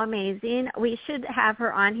so amazing. We should have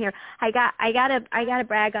her on here. I gotta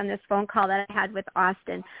brag on this phone call that I had with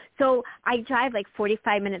Austin. So I drive like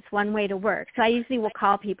 45 minutes one way to work. So I usually will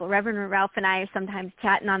call people. Reverend Ralph and I are sometimes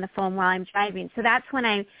chatting on the phone while I'm driving. So that's when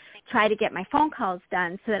I try to get my phone calls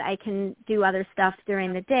done so that I can do other stuff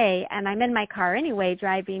during the day. And I'm in my car anyway,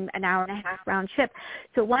 driving an hour and a half round trip.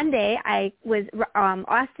 So one day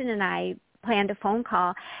Austin and I planned a phone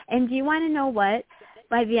call. And do you want to know what?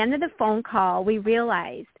 By the end of the phone call, we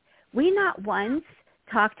realized we not once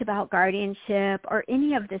talked about guardianship or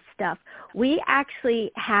any of this stuff. We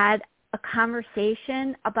actually had a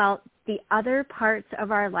conversation about the other parts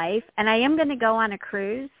of our life. And I am going to go on a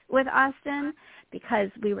cruise with Austin because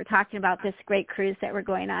we were talking about this great cruise that we're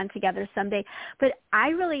going on together someday. But I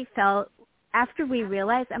really felt after we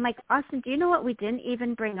realized, I'm like, Austin, do you know what we didn't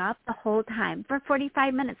even bring up the whole time? For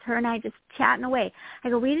 45 minutes, her and I just chatting away. I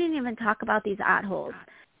go, we didn't even talk about these oddholes.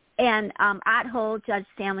 And Otthole, Judge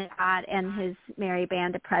Stanley Ott and his merry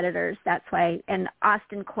band of predators, that's why, and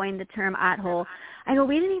Austin coined the term Otthole. I go,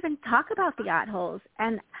 we didn't even talk about the Oddholes.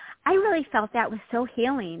 And I really felt that was so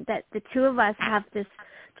healing, that the two of us have this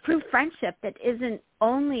true friendship that isn't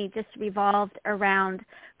only just revolved around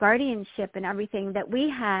guardianship and everything, that we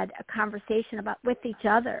had a conversation about with each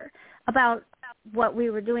other about what we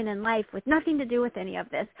were doing in life with nothing to do with any of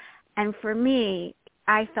this. And for me,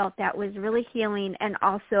 I felt that was really healing, and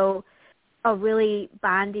also a really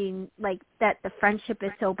bonding, like that the friendship is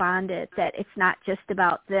so bonded that it's not just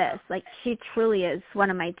about this. Like, she truly is one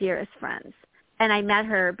of my dearest friends. And I met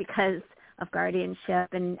her because of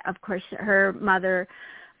guardianship, and of course her mother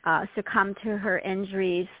succumbed to her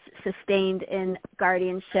injuries sustained in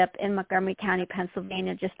guardianship in Montgomery County,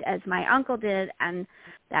 Pennsylvania, just as my uncle did, and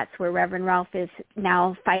that's where Reverend Ralph is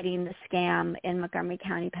now fighting the scam in Montgomery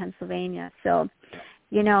County, Pennsylvania. So,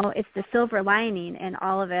 you know, it's the silver lining in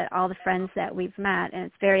all of it, all the friends that we've met, and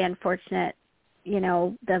it's very unfortunate, you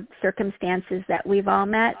know, the circumstances that we've all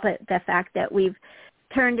met, but the fact that we've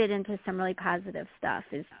turned it into some really positive stuff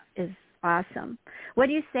is awesome. What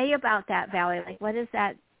do you say about that, Valerie? Like, what is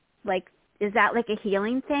that like? Is that like a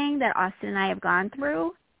healing thing that Austin and I have gone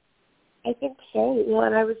through? I think so. Well,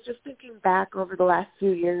 and I was just thinking back over the last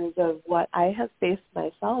few years of what I have faced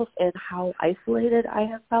myself and how isolated I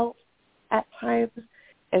have felt at times.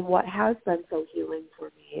 And what has been so healing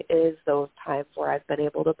for me is those times where I've been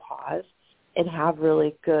able to pause and have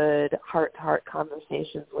really good heart-to-heart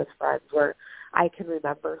conversations with friends where I can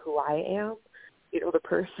remember who I am, the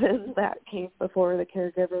person that came before the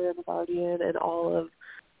caregiver and the guardian and all of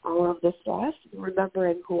the stress,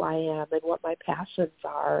 remembering who I am and what my passions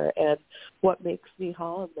are and what makes me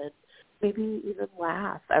hum, and maybe even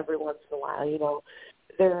laugh every once in a while.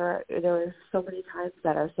 There are so many times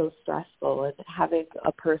that are so stressful, and having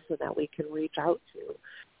a person that we can reach out to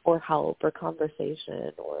or help or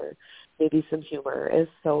conversation or maybe some humor is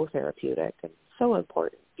so therapeutic and so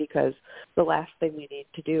important, because the last thing we need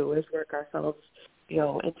to do is work ourselves,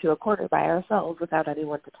 into a corner by ourselves without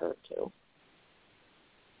anyone to turn to.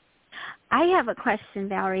 I have a question,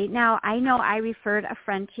 Valerie. Now, I know I referred a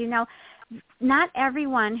friend to you. Now, not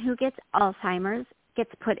everyone who gets Alzheimer's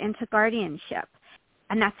gets put into guardianship,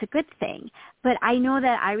 and that's a good thing. But I know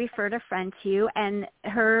that I referred a friend to you, and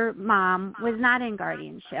her mom was not in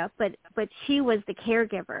guardianship, but she was the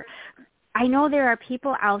caregiver. I know there are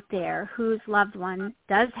people out there whose loved one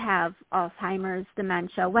does have Alzheimer's,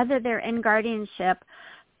 dementia, whether they're in guardianship,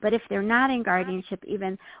 but if they're not in guardianship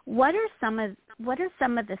even, what are some of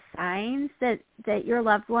the signs that your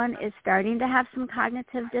loved one is starting to have some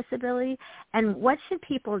cognitive disability, and what should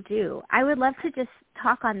people do? I would love to just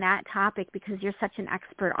talk on that topic because you're such an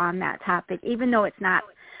expert on that topic. Even though it's not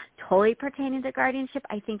totally pertaining to guardianship,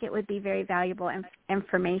 I think it would be very valuable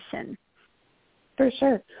information. For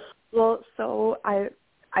sure. Well, so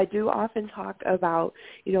I do often talk about,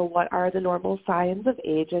 what are the normal signs of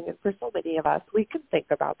aging, and for so many of us, we can think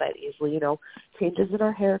about that easily, changes in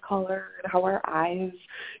our hair color and how our eyes,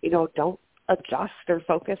 don't adjust or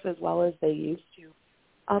focus as well as they used to.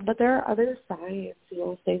 But there are other signs,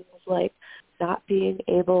 things like not being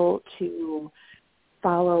able to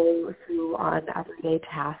follow through on everyday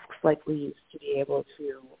tasks like we used to be able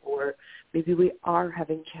to, or maybe we are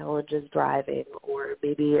having challenges driving, or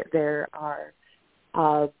maybe there are a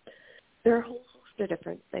whole host of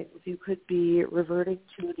different things. You could be reverting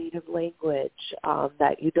to a native language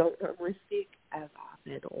that you don't normally speak as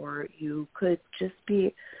often, or you could just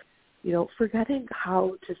be, forgetting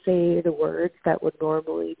how to say the words that would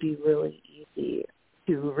normally be really easy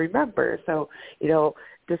to remember. So,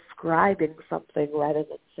 describing something rather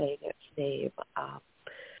than saying its name.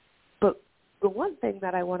 But the one thing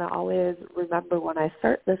that I want to always remember when I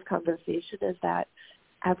start this conversation is that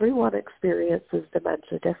everyone experiences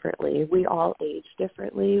dementia differently. We all age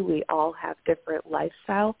differently. We all have different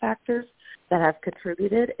lifestyle factors that have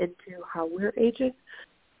contributed into how we're aging.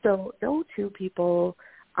 So no two people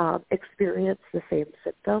experience the same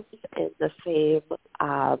symptoms in the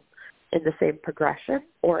same progression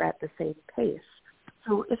or at the same pace.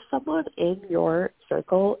 So if someone in your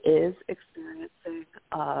circle is experiencing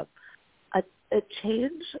a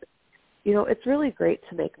change, it's really great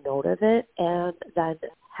to make note of it and then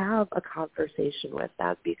have a conversation with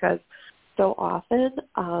them, because so often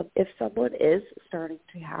if someone is starting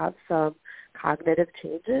to have some cognitive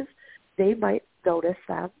changes, they might notice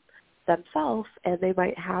them themselves and they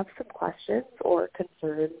might have some questions or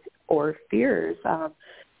concerns or fears,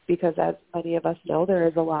 because as many of us know, there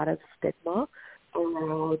is a lot of stigma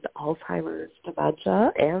around Alzheimer's,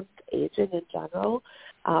 dementia, and aging in general.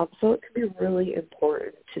 So it can be really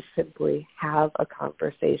important to simply have a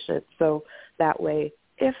conversation. So that way,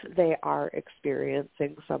 if they are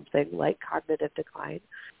experiencing something like cognitive decline,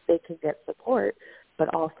 they can get support,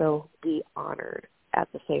 but also be honored at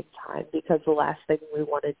the same time, because the last thing we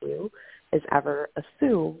want to do is ever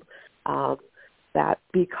assume that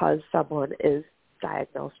because someone is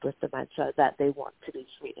diagnosed with dementia that they want to be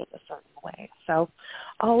treated a certain way. So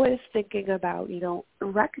always thinking about,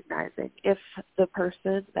 recognizing if the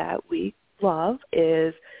person that we love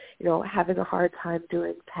is, having a hard time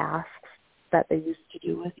doing tasks that they used to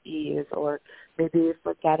do with ease, or maybe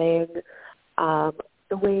forgetting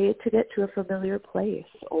the way to get to a familiar place,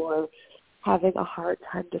 or having a hard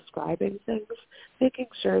time describing things, making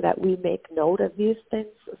sure that we make note of these things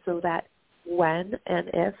so that when and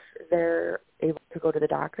if they're able to go to the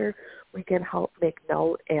doctor, we can help make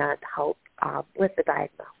note and help with the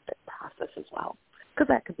diagnostic process as well, because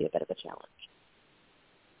that can be a bit of a challenge.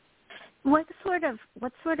 What sort of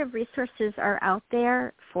resources are out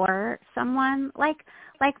there for someone like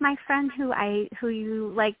my friend who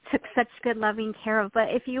you like took such good loving care of? But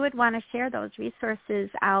if you would want to share those resources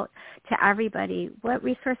out to everybody, what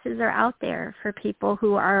resources are out there for people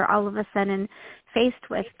who are all of a sudden faced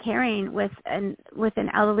with caring with an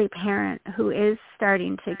elderly parent who is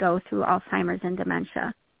starting to go through Alzheimer's and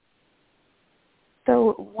dementia?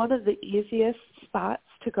 So one of the easiest spots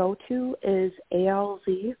to go to is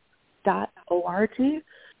alz.org.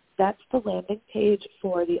 That's the landing page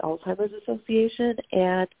for the Alzheimer's Association,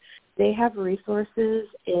 and they have resources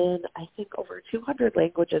in, I think, over 200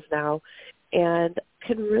 languages now, and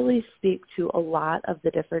can really speak to a lot of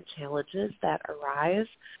the different challenges that arise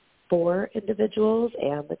for individuals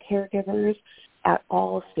and the caregivers at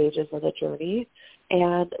all stages of the journey.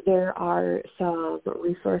 And there are some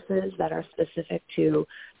resources that are specific to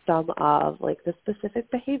some of like the specific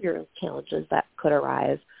behavioral challenges that could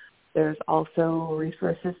arise. There's also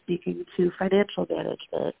resources speaking to financial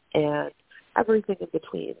management and everything in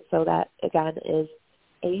between. So that, again, is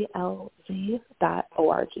alz.org.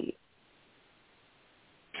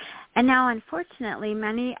 And now, unfortunately,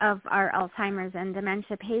 many of our Alzheimer's and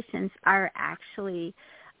dementia patients are actually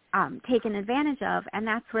taken advantage of, and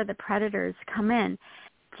that's where the predators come in.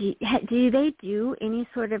 Do they do any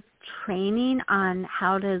sort of training on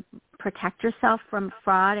how to protect yourself from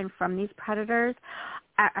fraud and from these predators?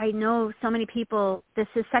 I know so many people, this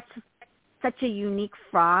is such a unique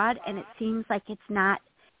fraud, and it seems like it's not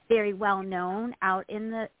very well known out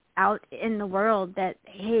in the world that,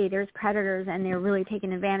 hey, there's predators and they're really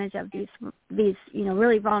taking advantage of these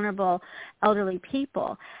really vulnerable elderly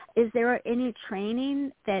people. Is there any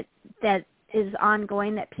training that is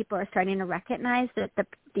ongoing that people are starting to recognize that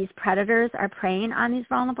these predators are preying on these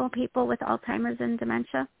vulnerable people with Alzheimer's and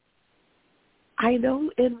dementia? I know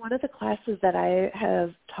in one of the classes that I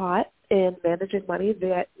have taught in managing money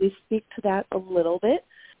that we speak to that a little bit.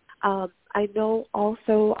 I know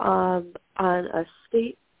also on a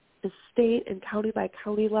state and county by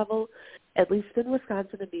county level, at least in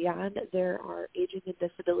Wisconsin and beyond, there are aging and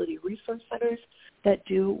disability resource centers that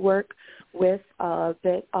do work with a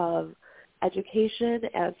bit of education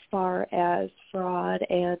as far as fraud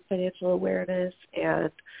and financial awareness,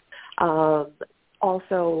 and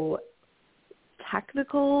also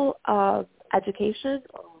technical education,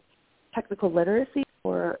 technical literacy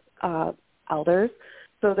for elders.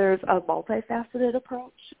 So there's a multifaceted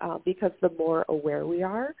approach because the more aware we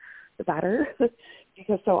are, the better,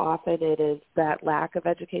 because so often it is that lack of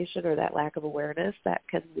education or that lack of awareness that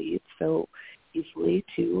can lead so easily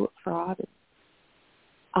to fraud.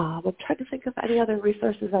 I'm trying to think of any other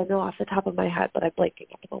resources I know off the top of my head, but I'm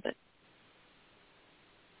blanking at the moment.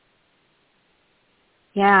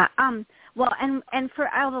 Yeah. Well, and for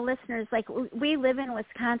all the listeners, like we live in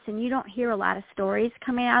Wisconsin, you don't hear a lot of stories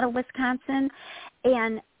coming out of Wisconsin.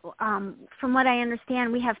 And from what I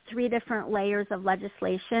understand, we have 3 different layers of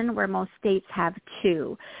legislation where most states have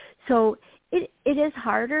 2. So it is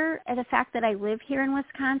harder. And the fact that I live here in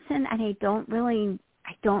Wisconsin and I don't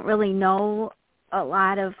really know a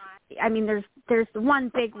lot of. I mean, there's the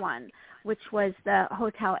one big one, which was the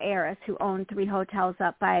hotel heiress who owned 3 hotels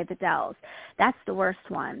up by the Dells. That's the worst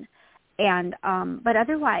one. And but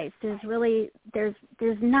otherwise, there's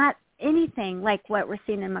not anything like what we're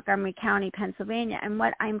seeing in Montgomery County, Pennsylvania. And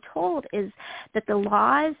what I'm told is that the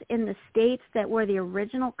laws in the states that were the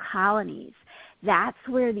original colonies, that's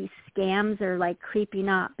where these scams are like creeping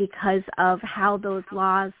up because of how those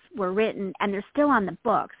laws were written, and they're still on the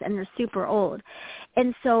books and they're super old.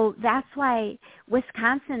 And so that's why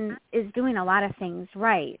Wisconsin is doing a lot of things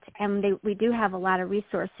right, and we do have a lot of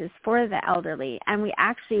resources for the elderly. And we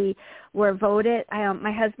actually were voted,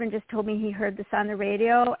 my husband just told me he heard this on the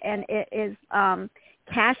radio, and it is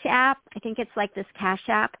Cash App. I think it's like this Cash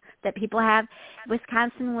App that people have.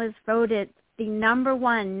 Wisconsin was voted the number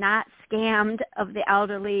 1 not scammed of the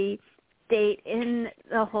elderly state in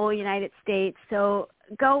the whole United States. So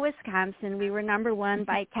go Wisconsin. We were number 1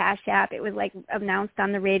 by Cash App. It was like announced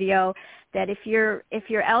on the radio that if you're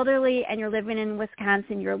elderly and you're living in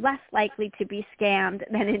Wisconsin, you're less likely to be scammed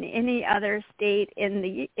than in any other state in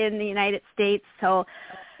the United States. So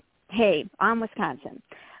hey, on Wisconsin.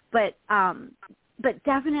 But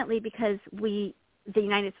definitely because the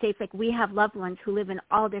United States, like we have loved ones who live in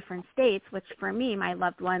all different states, which for me, my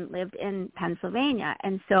loved one lived in Pennsylvania.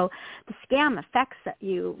 And so the scam affects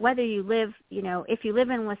you, whether you live, if you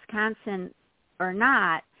live in Wisconsin or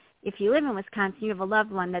not. If you live in Wisconsin, you have a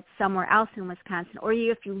loved one that's somewhere else in Wisconsin, or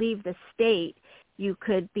if you leave the state, you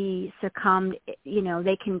could be succumbed,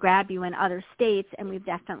 they can grab you in other states, and we've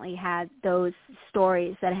definitely had those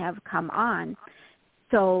stories that have come on.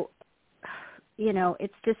 So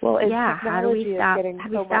it's just, how do we stop, is getting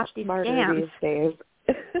so much smarter scams? these days.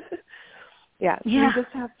 We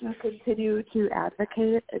just have to continue to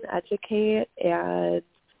advocate and educate and,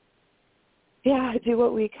 do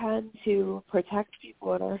what we can to protect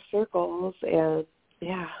people in our circles and,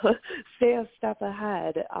 stay a step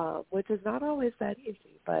ahead, which is not always that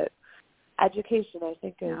easy, but education, I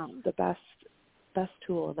think, is the best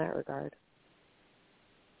tool in that regard.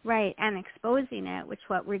 Right, and exposing it, which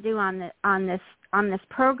what we do on this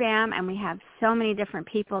program, and we have so many different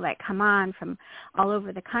people that come on from all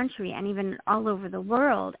over the country and even all over the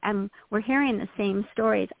world, and we're hearing the same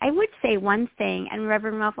stories. I would say one thing, and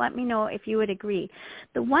Reverend Ralph, let me know if you would agree.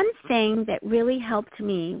 The one thing that really helped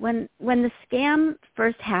me when the scam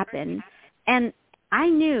first happened, and I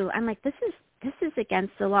knew, I'm like, this is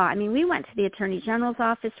against the law. I mean, we went to the Attorney General's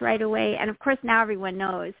office right away, and of course now everyone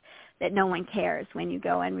knows that no one cares when you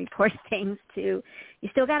go and report things to, you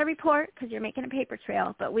still got to report because you're making a paper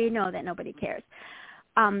trail, but we know that nobody cares.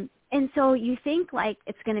 And so you think like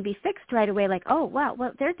it's going to be fixed right away, like, oh, well,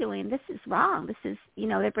 what they're doing, this is wrong. This is,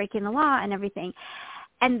 they're breaking the law and everything.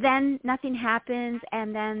 And then nothing happens,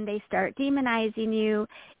 and then they start demonizing you.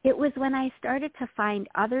 It was when I started to find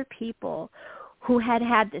other people who had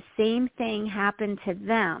the same thing happen to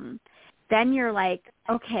them, then you're like,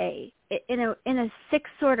 okay, in a sick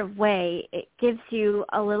sort of way, it gives you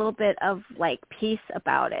a little bit of like peace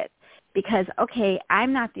about it because, okay,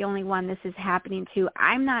 I'm not the only one this is happening to.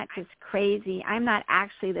 I'm not just crazy. I'm not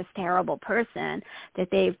actually this terrible person that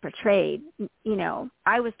they've portrayed.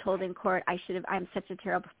 I was told in court I'm such a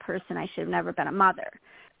terrible person. I should have never been a mother.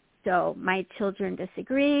 So my children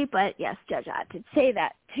disagree, but yes, Judge Ott did say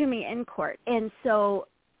that to me in court. And so,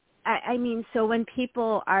 so when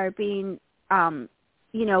people are being,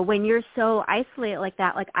 when you're so isolated like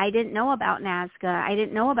that, like I didn't know about NASCA, I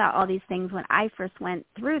didn't know about all these things when I first went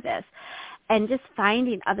through this, and just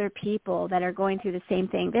finding other people that are going through the same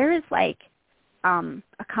thing, there is like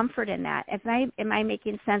a comfort in that. Am I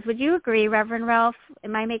making sense? Would you agree, Reverend Ralph?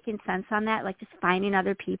 Am I making sense on that? Like just finding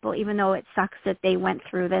other people, even though it sucks that they went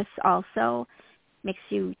through this also, makes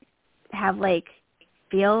you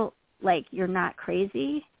feel like you're not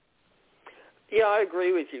crazy? Yeah, I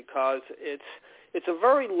agree with you, cause it's a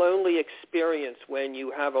very lonely experience when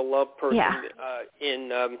you have a loved person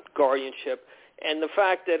in guardianship, and the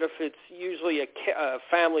fact that if it's usually a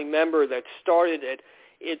family member that started it,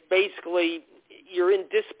 it basically you're in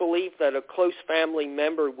disbelief that a close family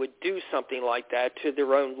member would do something like that to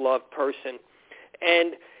their own loved person.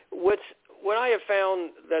 And what I have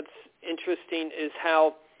found that's interesting is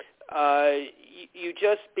how you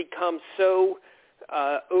just become so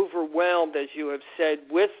overwhelmed, as you have said,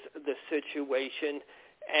 with the situation,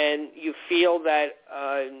 and you feel that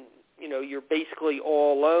you're basically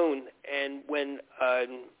all alone. And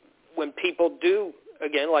when people do,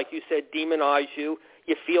 again, like you said, demonize you,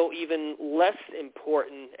 you feel even less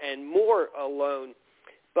important and more alone.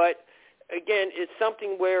 But again, it's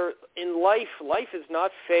something where in life is not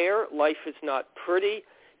fair, life is not pretty.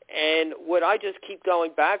 And what I just keep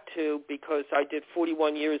going back to, because I did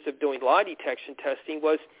 41 years of doing lie detection testing,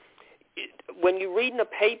 was when you read in the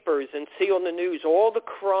papers and see on the news all the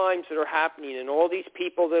crimes that are happening and all these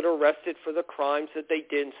people that are arrested for the crimes that they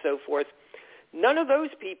did and so forth, none of those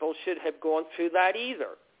people should have gone through that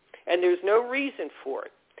either. And there's no reason for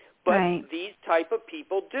it. But these type of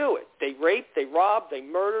people do it. They rape, they rob, they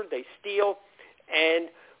murder, they steal. And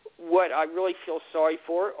what I really feel sorry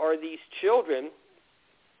for are these children,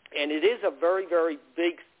 and it is a very, very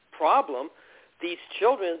big problem, these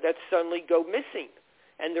children that suddenly go missing.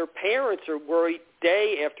 And their parents are worried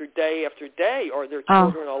day after day after day. Are their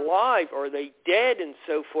children alive? Are they dead? And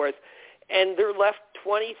so forth. And they're left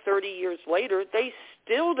 20, 30 years later, they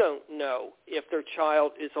still don't know if their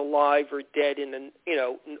child is alive or dead in,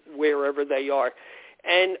 wherever they are.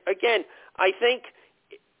 And again, I think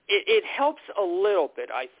it helps a little bit,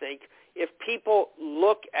 I think, if people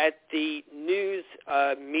look at the news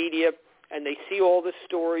media and they see all the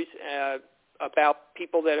stories about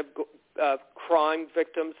people that have crime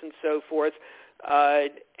victims and so forth,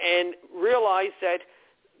 and realize that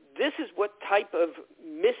this is what type of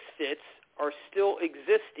misfits are still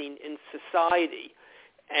existing in society,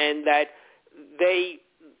 and that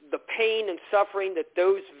the pain and suffering that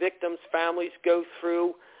those victims' families go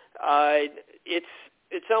through,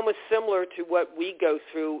 it's almost similar to what we go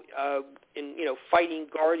through in fighting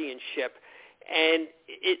guardianship. And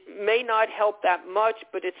it may not help that much,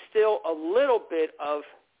 but it's still a little bit of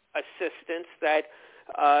assistance that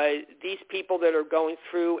these people that are going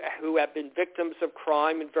through, who have been victims of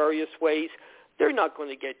crime in various ways, they're not going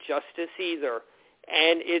to get justice either.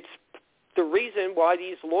 And it's the reason why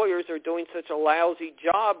these lawyers are doing such a lousy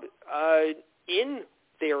job in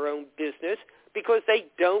their own business, because they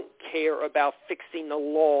don't care about fixing the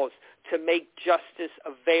laws to make justice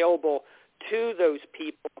available to those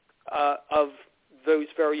people of those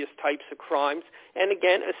various types of crimes, and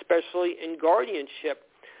again, especially in guardianship.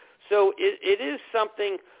 So it is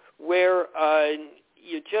something where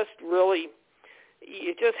you just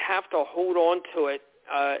have to hold on to it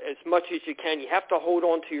as much as you can. You have to hold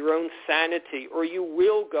on to your own sanity, or you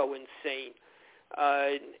will go insane.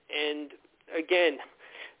 And again,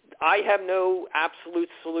 I have no absolute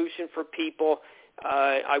solution for people.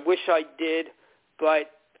 I wish I did,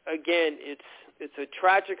 but again, it's a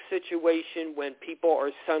tragic situation when people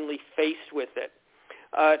are suddenly faced with it.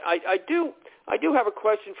 I do have a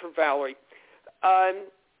question for Valerie.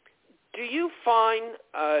 Do you find,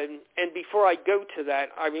 and before I go to that,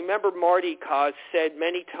 I remember Marty Kaz said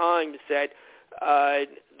many times that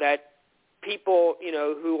that people,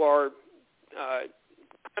 who are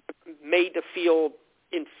made to feel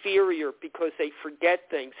inferior because they forget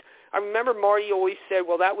things. I remember Marty always said,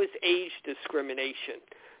 well, that was age discrimination.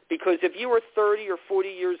 Because if you were 30 or 40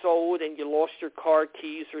 years old and you lost your car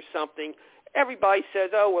keys or something, everybody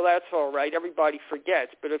says, oh, well, that's all right. Everybody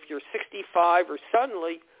forgets. But if you're 65 or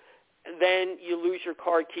suddenly, then you lose your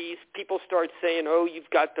car keys, people start saying, oh, you've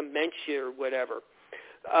got dementia or whatever.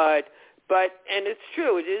 And it's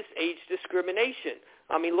true, it is age discrimination.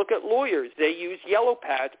 I mean, look at lawyers. They use yellow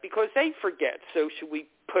pads because they forget. So should we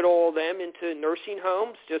put all of them into nursing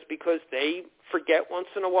homes just because they forget once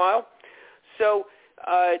in a while? So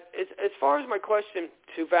as far as my question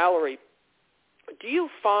to Valerie, do you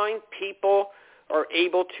find people are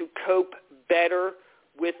able to cope better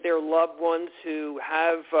with their loved ones who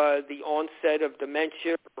have the onset of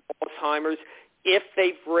dementia or Alzheimer's if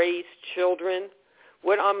they've raised children?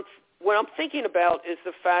 What I'm thinking about is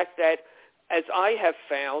the fact that, as I have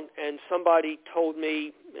found, and somebody told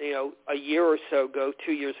me, a year or so ago,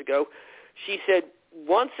 2 years ago, she said,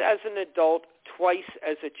 once as an adult, twice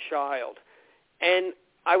as a child. And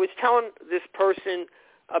I was telling this person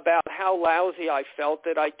about how lousy I felt,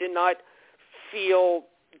 that I did not feel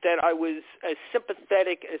that I was as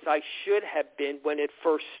sympathetic as I should have been when it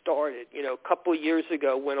first started, a couple of years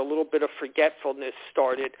ago when a little bit of forgetfulness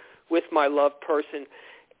started with my loved person.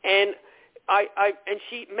 And and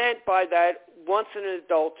she meant by that, once an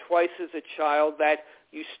adult, twice as a child, that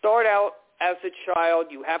you start out as a child,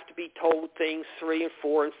 you have to be told things 3 and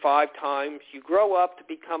 4 and 5 times. You grow up to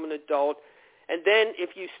become an adult. And then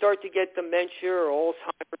if you start to get dementia or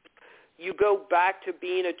Alzheimer's, you go back to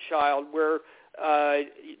being a child where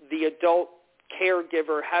the adult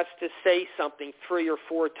caregiver has to say something 3 or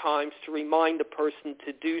 4 times to remind the person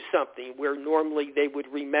to do something where normally they would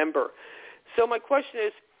remember. So my question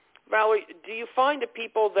is, Valerie, do you find that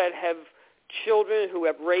people that have children, who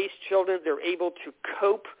have raised children, they're able to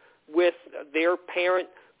cope with their parent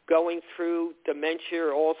going through dementia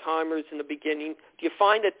or Alzheimer's in the beginning? Do you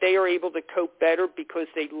find that they are able to cope better because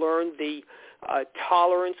they learned the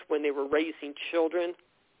tolerance when they were raising children?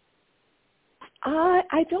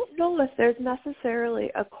 I don't know if there's necessarily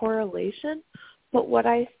a correlation, but what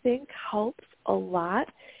I think helps a lot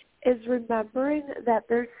is remembering that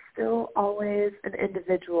there's still always an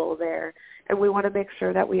individual there, and we want to make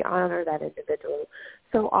sure that we honor that individual.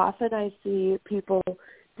 So often I see people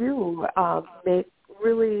do make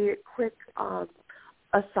really quick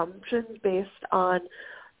assumptions based on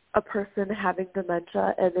a person having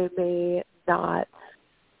dementia, and they may not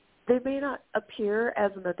appear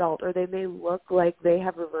as an adult, or they may look like they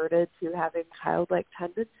have reverted to having childlike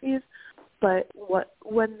tendencies, but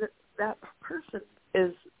when that person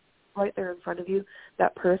is right there in front of you,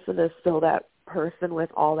 that person is still that person with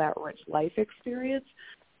all that rich life experience.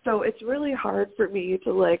 So it's really hard for me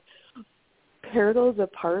to pair those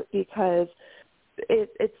apart, because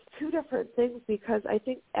it's two different things. Because I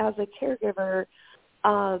think as a caregiver,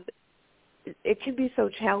 it can be so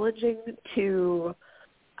challenging to,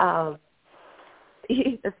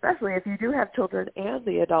 especially if you do have children and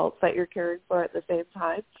the adults that you're caring for at the same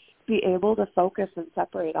time, be able to focus and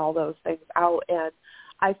separate all those things out. And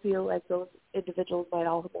I feel like those individuals might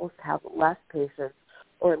almost have less patience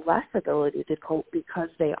or less ability to cope because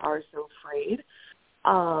they are so afraid.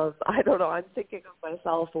 I don't know. I'm thinking of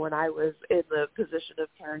myself when I was in the position of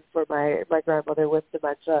caring for my grandmother with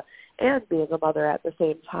dementia and being a mother at the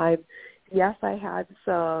same time. Yes, I had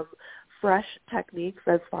some fresh techniques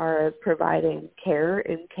as far as providing care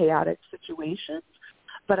in chaotic situations,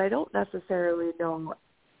 but I don't necessarily know,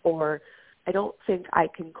 or I don't think I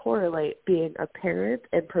can correlate being a parent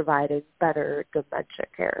and providing better dementia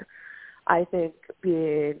care. I think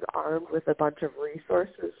being armed with a bunch of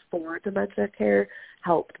resources for dementia care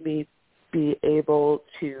helped me be able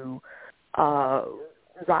to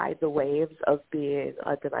ride the waves of being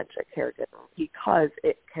a dementia caregiver, because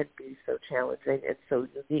it can be so challenging and so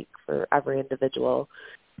unique for every individual.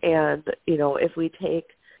 And, if we take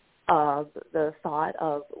the thought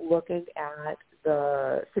of looking at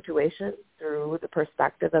the situation through the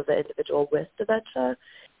perspective of the individual with dementia,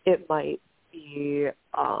 it might be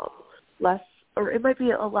less, or it might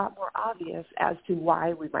be a lot more obvious as to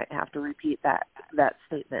why we might have to repeat that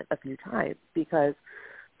statement a few times, because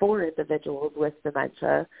for individuals with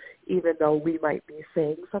dementia, even though we might be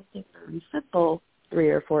saying something very simple 3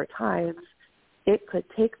 or 4 times, it could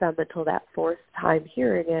take them until that 4th time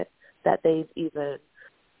hearing it that they've even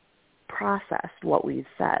processed what we've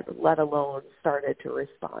said, let alone started to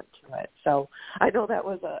respond to it. So I know that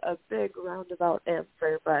was a big roundabout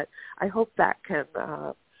answer, but I hope that can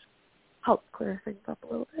help clear things up a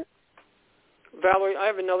little bit. Valerie, I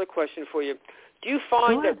have another question for you. Do you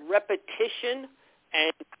find that repetition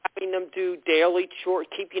and having them do daily chores,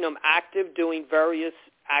 keeping them active, doing various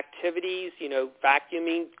activities,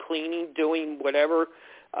 vacuuming, cleaning, doing whatever,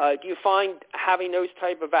 do you find having those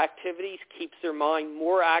type of activities keeps their mind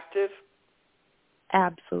more active?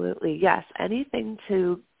 Absolutely, yes. Anything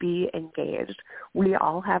to be engaged. We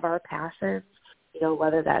all have our passions,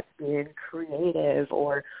 whether that's being creative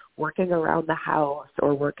or working around the house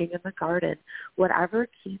or working in the garden, whatever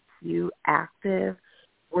keeps you active,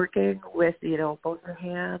 working with, both your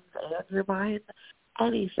hands and your mind,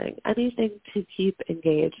 anything to keep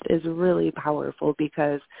engaged is really powerful,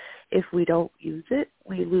 because if we don't use it,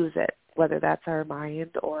 we lose it, whether that's our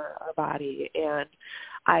mind or our body. And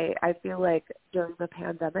I feel like during the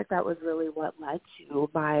pandemic, that was really what led to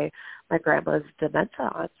my grandma's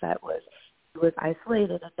dementia onset, was she was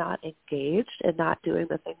isolated and not engaged and not doing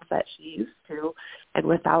the things that she used to. And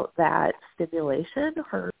without that stimulation,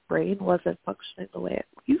 her brain wasn't functioning the way it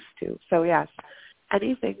used to. So yes,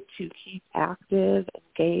 anything to keep active,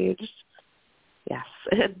 engaged, yes.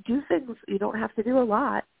 And do things, you don't have to do a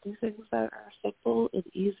lot. Do things that are simple and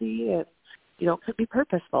easy and, can be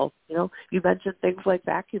purposeful. You mentioned things like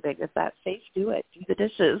vacuuming. If that's safe, do it. Do the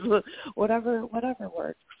dishes, whatever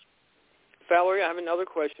works. Valerie, I have another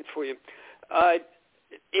question for you.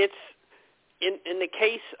 It's in the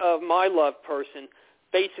case of my loved person,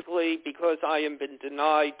 basically because I have been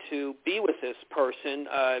denied to be with this person,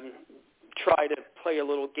 try to play a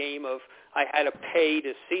little game of I had to pay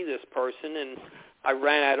to see this person, and I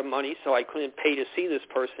ran out of money, so I couldn't pay to see this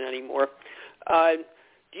person anymore.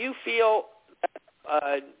 Do you feel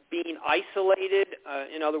being isolated,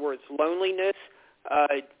 in other words, loneliness,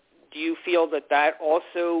 do you feel that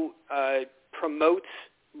also promotes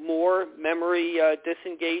more memory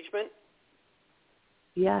disengagement?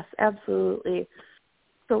 Yes, absolutely.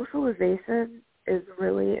 Socialization is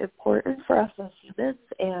really important for us as humans,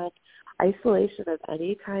 and isolation of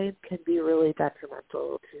any kind can be really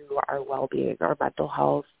detrimental to our well-being, our mental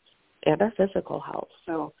health, and our physical health.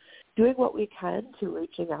 So doing what we can to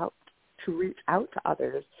reach out to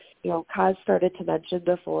others. Kaz started to mention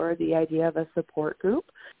before the idea of a support group.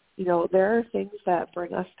 There are things that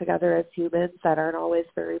bring us together as humans that aren't always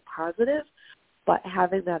very positive, but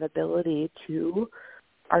having that ability to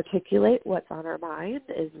articulate what's on our mind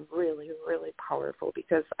is really, really powerful,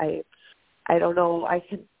 because I don't know, I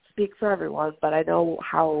can speak for everyone, but I know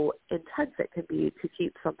how intense it can be to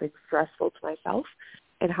keep something stressful to myself,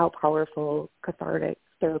 and how powerful, cathartic,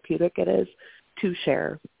 therapeutic it is to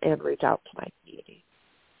share and reach out to my community.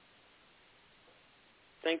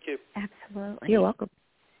 Thank you. Absolutely. You're welcome.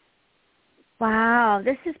 Wow,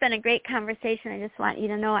 this has been a great conversation. I just want you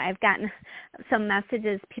to know I've gotten some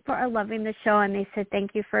messages. People are loving the show, and they said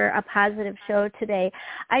thank you for a positive show today.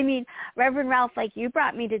 I mean, Reverend Ralph, you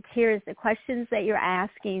brought me to tears. The questions that you're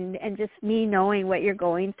asking, and just me knowing what you're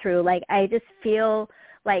going through, I just feel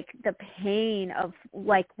the pain of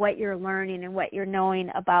what you're learning and what you're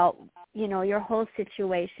knowing about, your whole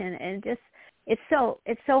situation, and just it's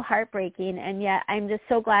so heartbreaking. And yet I'm just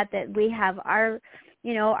so glad that we have our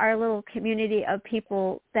little community of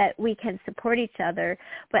people that we can support each other.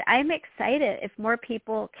 But I'm excited if more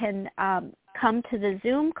people can come to the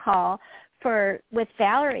Zoom call with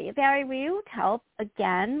Valerie. Valerie, will you tell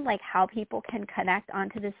again, how people can connect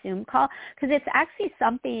onto the Zoom call? Because it's actually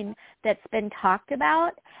something that's been talked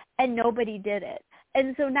about and nobody did it.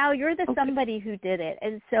 And so now you're the somebody who did it.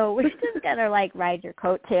 And so we're just going to like ride your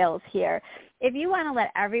coattails here. If you want to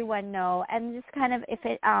let everyone know and just kind of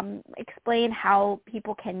explain how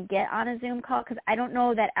people can get on a Zoom call, because I don't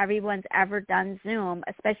know that everyone's ever done Zoom,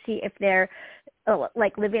 especially if they're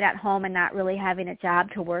like living at home and not really having a job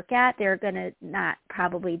to work at. They're going to not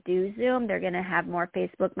probably do Zoom. They're going to have more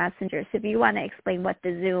Facebook Messenger. So if you want to explain what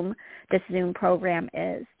this Zoom program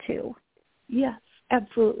is too. Yes,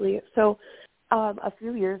 absolutely. So a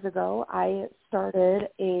few years ago, I started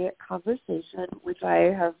a conversation, which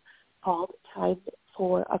I have called Time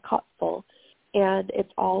for a Cupful, and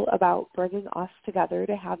it's all about bringing us together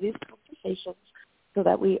to have these conversations so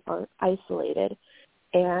that we aren't isolated.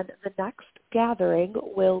 And the next gathering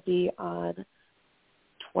will be on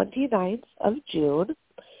 29th of June,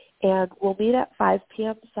 and we'll meet at 5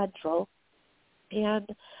 p.m. Central. And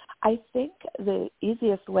I think the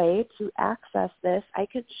easiest way to access this, I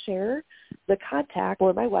can share the contact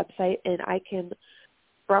for my website, and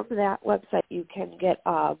from that website, you can get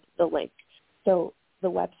the link. So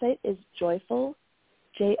the website is joyful,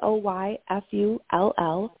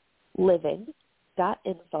 JOYFULL,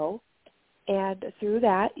 living.info. And through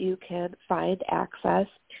that, you can find access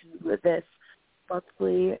to this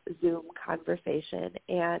monthly Zoom conversation.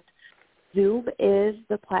 And Zoom is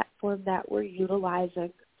the platform that we're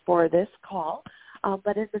utilizing for this call.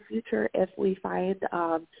 But in the future, if we find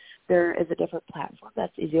there is a different platform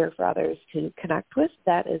that's easier for others to connect with,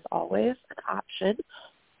 that is always an option.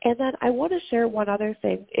 And then I want to share one other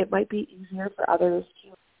thing. It might be easier for others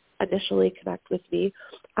to initially connect with me.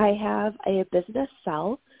 I have a business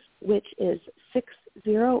cell, which is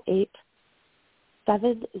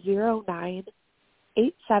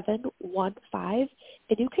 608-709-8715,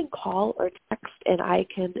 and you can call or text, and I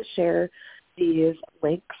can share these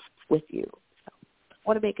links with you. So I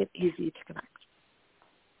want to make it easy to connect.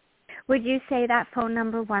 Would you say that phone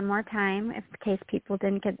number one more time in case people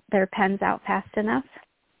didn't get their pens out fast enough?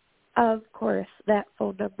 Of course. That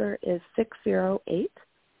phone number is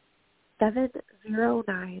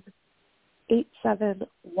 608-709-8715.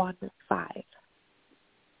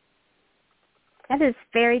 That is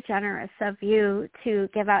very generous of you to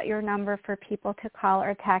give out your number for people to call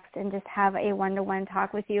or text and just have a one-to-one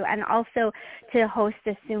talk with you, and also to host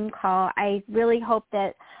a Zoom call. I really hope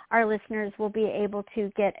that our listeners will be able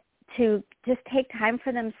to get to just take time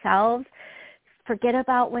for themselves, forget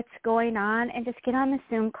about what's going on, and just get on the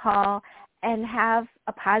Zoom call and have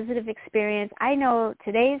a positive experience. I know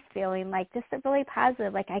today's feeling like just really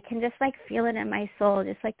positive, like I can just like feel it in my soul,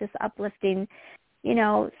 just like this uplifting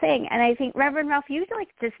thing. And I think, Reverend Ralph, you like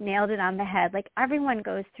just nailed it on the head. Like everyone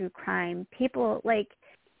goes through crime. People like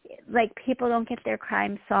people don't get their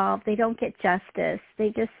crime solved. They don't get justice.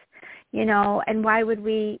 They just, and why would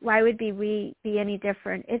we be any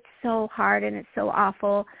different? It's so hard and it's so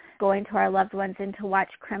awful going to our loved ones and to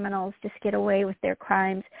watch criminals just get away with their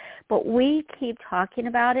crimes. But we keep talking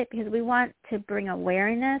about it because we want to bring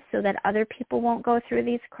awareness so that other people won't go through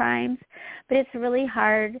these crimes. But it's really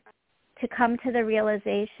hard to come to the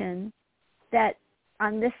realization that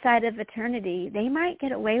on this side of eternity, they might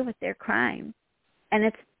get away with their crime. And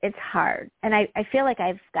it's hard. And I feel like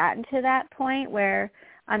I've gotten to that point where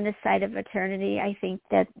on this side of eternity, I think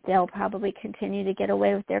that they'll probably continue to get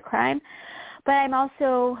away with their crime. But I'm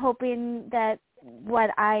also hoping that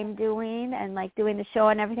what I'm doing and like doing the show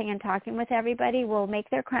and everything and talking with everybody will make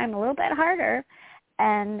their crime a little bit harder.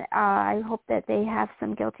 And I hope that they have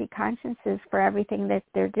some guilty consciences for everything that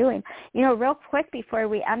they're doing. Real quick before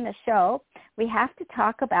we end the show, we have to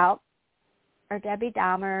talk about our Debbie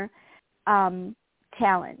Dahmer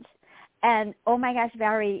challenge. And, oh, my gosh,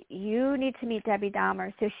 Valerie, you need to meet Debbie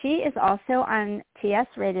Dahmer. So she is also on TS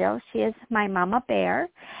Radio. She is my mama bear,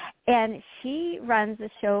 and she runs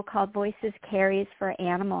a show called Voices Carries for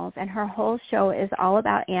Animals, and her whole show is all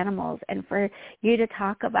about animals. And for you to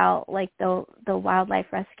talk about, like, the wildlife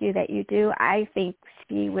rescue that you do, I think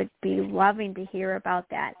she would be loving to hear about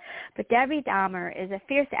that. But Debbie Dahmer is a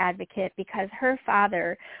fierce advocate because her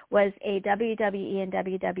father was a WWE and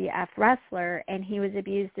WWF wrestler, and he was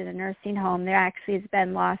abused in a nursing home. There actually has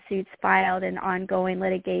been lawsuits filed and ongoing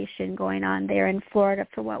litigation going on there in Florida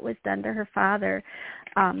for what was done to her father,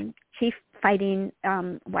 chief fighting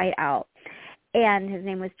whiteout. And his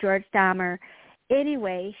name was George Dahmer.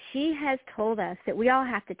 Anyway, she has told us that we all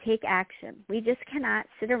have to take action. We just cannot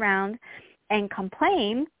sit around and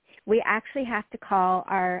complain. We actually have to call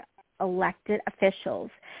our elected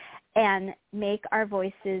officials and make our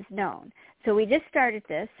voices known. So we just started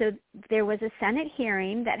this. So there was a Senate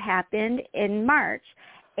hearing that happened in March,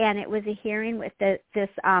 and it was a hearing with there's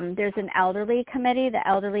an elderly committee, the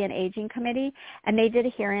Elderly and Aging Committee, and they did a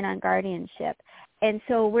hearing on guardianship. And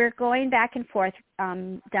so we're going back and forth,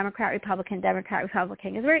 Democrat, Republican,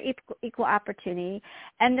 because we're equal opportunity.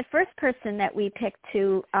 And the first person that we picked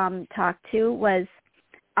to talk to was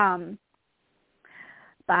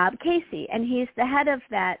Bob Casey, and he's the head of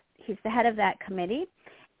that. He's the head of that committee.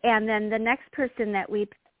 And then the next person that we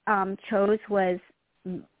chose was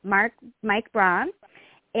Mike Braun,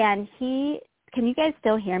 and can you guys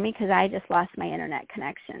still hear me? Because I just lost my internet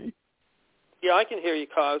connection. Yeah, I can hear you,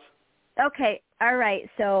 Cos. Okay, all right.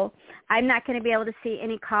 So I'm not going to be able to see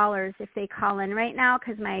any callers if they call in right now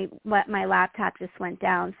because my laptop just went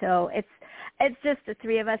down. So it's just the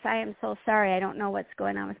three of us. I am so sorry. I don't know what's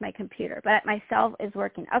going on with my computer, but my cell is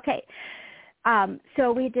working. Okay.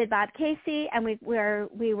 So we did Bob Casey, and we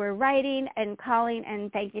were writing and calling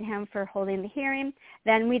and thanking him for holding the hearing.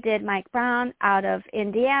 Then we did Mike Braun out of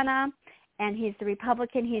Indiana, and he's the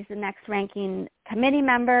Republican. He's the next ranking committee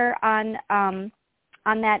member on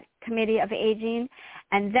that committee of aging.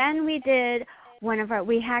 And then we did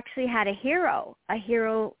we actually had a hero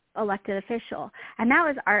elected official, and that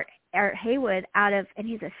was Art Haywood and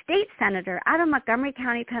he's a state senator out of Montgomery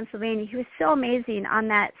County, Pennsylvania. He was so amazing on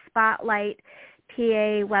that Spotlight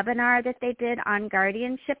PA webinar that they did on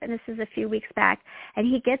guardianship, and this is a few weeks back, and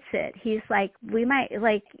he gets it. He's like,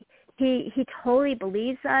 he totally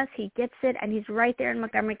believes us. He gets it, and he's right there in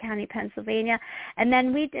Montgomery County, Pennsylvania. And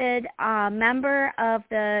then we did a member of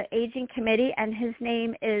the aging committee, and his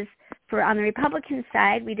name is, on the Republican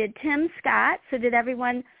side, we did Tim Scott. So did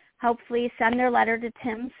everyone hopefully send their letter to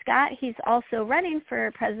Tim Scott? He's also running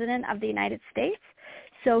for president of the United States.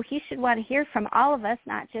 So he should want to hear from all of us,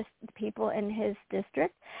 not just the people in his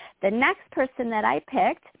district. The next person that I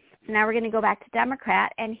picked, so now we're going to go back to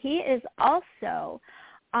Democrat, and he is also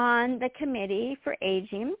on the committee for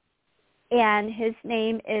aging, and his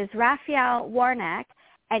name is Raphael Warnock,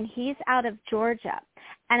 and he's out of Georgia.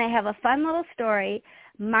 And I have a fun little story.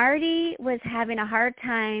 Marty was having a hard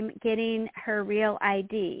time getting her real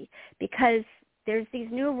ID because there's these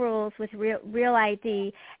new rules with real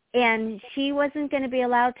ID, and she wasn't going to be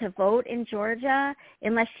allowed to vote in Georgia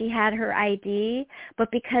unless she had her ID.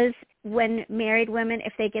 But because when married women,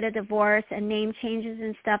 if they get a divorce and name changes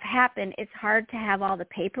and stuff happen, it's hard to have all the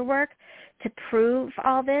paperwork to prove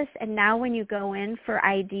all this. And now when you go in for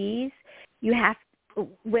IDs,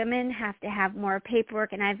 women have to have more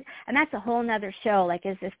paperwork, and that's a whole nother show. Like,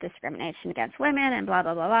 is this discrimination against women and blah,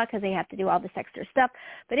 blah, blah, blah, because they have to do all this extra stuff.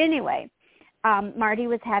 But anyway, Marty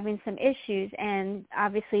was having some issues, and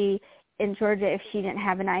obviously in Georgia, if she didn't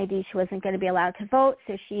have an ID, she wasn't going to be allowed to vote.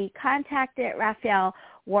 So she contacted Raphael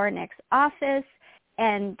Warnock's office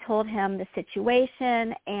and told him the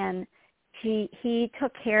situation, and he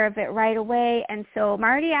took care of it right away. And so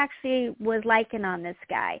Marty actually was liking on this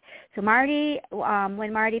guy. So Marty,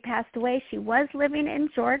 when Marty passed away, she was living in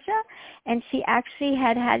Georgia, and she actually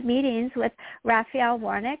had meetings with Raphael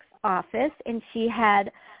Warnock's office, and she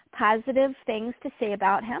had positive things to say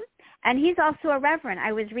about him. And he's also a reverend.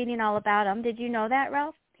 I was reading all about him. Did you know that,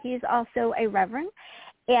 Ralph? He's also a reverend,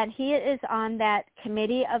 and he is on that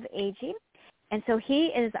committee of aging. And so he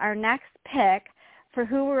is our next pick for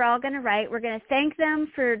who we're all going to write. We're going to thank them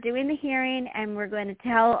for doing the hearing, and we're going to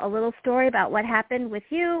tell a little story about what happened with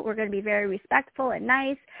you. We're going to be very respectful and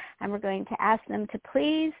nice, and we're going to ask them to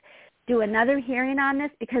please do another hearing on this,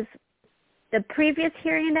 because the previous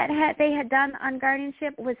hearing that they had done on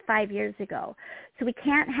guardianship was 5 years ago. So we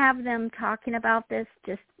can't have them talking about this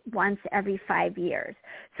just once every 5 years.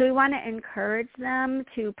 So we want to encourage them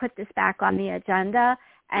to put this back on the agenda,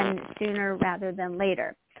 and sooner rather than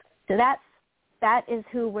later. So that is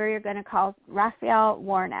who we're going to call Raphael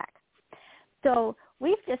Warnock. So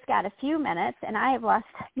we've just got a few minutes, and I have lost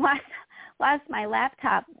my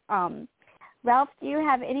laptop. Ralph, do you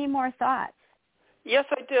have any more thoughts? Yes,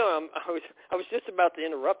 I do. I was just about to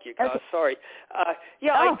interrupt you, guys. Okay. Sorry. I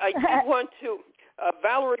did want to.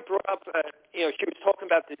 Valerie brought up. She was talking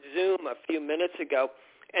about the Zoom a few minutes ago,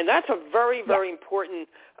 and that's a very, very important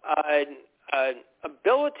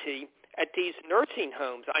ability at these nursing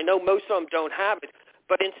homes. I know most of them don't have it,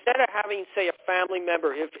 but instead of having, say, a family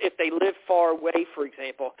member, if they live far away, for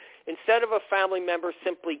example, instead of a family member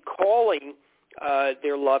simply calling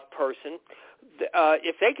their loved person,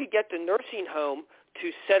 if they could get the nursing home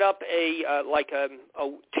to set up a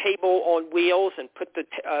table on wheels and put the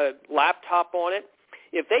laptop on it,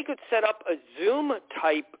 if they could set up a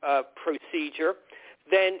Zoom-type procedure,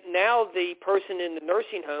 then now the person in the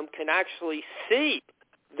nursing home can actually see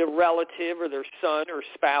the relative or their son or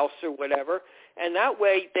spouse or whatever, and that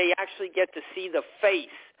way they actually get to see the face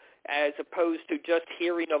as opposed to just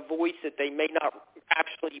hearing a voice that they may not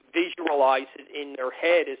actually visualize it in their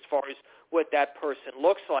head as far as what that person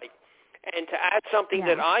looks like. And to add something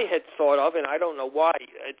that I had thought of, and I don't know why,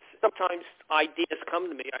 sometimes ideas come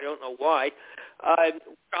to me, I don't know why. What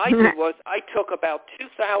I did was I took about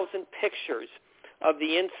 2,000 pictures of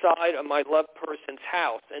the inside of my loved person's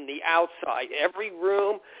house and the outside, every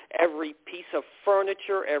room, every piece of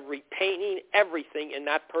furniture, every painting, everything in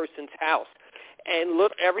that person's house. And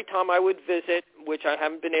look, every time I would visit, which I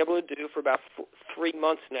haven't been able to do for about 3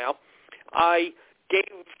 months now, I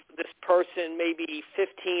gave this person maybe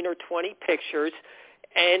 15 or 20 pictures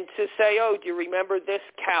and to say, oh, do you remember this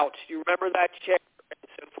couch? Do you remember that chair?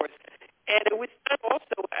 And so forth. And it was done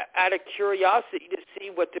also out of curiosity to see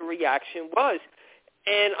what the reaction was.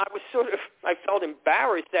 And I felt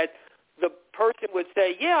embarrassed that the person would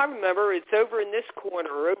say, yeah, I remember, it's over in this corner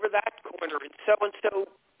or over that corner, and so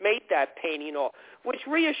made that painting all, which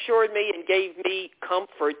reassured me and gave me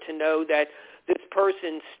comfort to know that this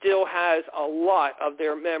person still has a lot of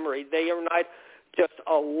their memory. They are not just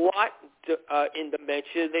a lot in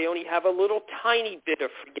dementia. They only have a little tiny bit of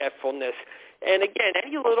forgetfulness. And again,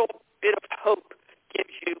 any little bit of hope gives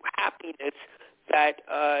you happiness that,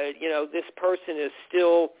 this person is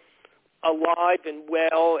still alive and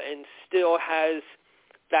well and still has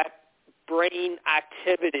that brain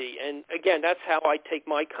activity. And again, that's how I take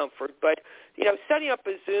my comfort. But, setting up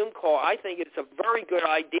a Zoom call, I think it's a very good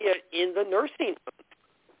idea in the nursing home.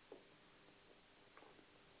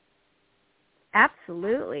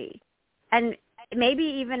 Absolutely. And maybe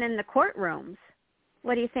even in the courtrooms.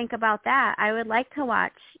 What do you think about that? I would like to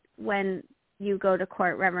watch when you go to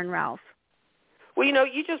court, Reverend Ralph. Well,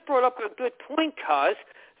 you just brought up a good point, Kaz.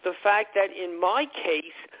 The fact that in my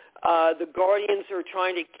case, the guardians are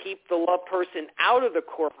trying to keep the loved person out of the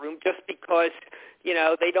courtroom just because,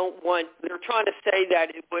 they're trying to say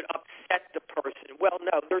that it would upset the person. Well,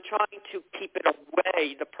 no, they're trying to keep it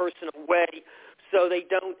away, the person away, so they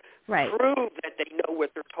don't prove that they know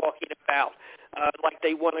what they're talking about, like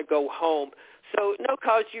they want to go home. So, no,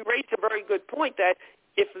 Kaz, you raised a very good point that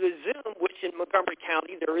if the Zoom, which in Montgomery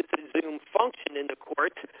County there is a Zoom function in the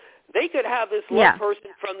courts, they could have this loved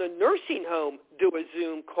person from the nursing home do a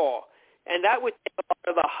Zoom call. And that would take a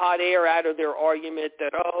lot of the hot air out of their argument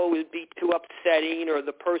that, it would be too upsetting or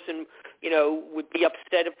the person, would be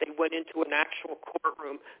upset if they went into an actual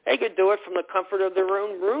courtroom. They could do it from the comfort of their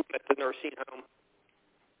own room at the nursing home.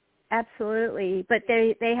 Absolutely. But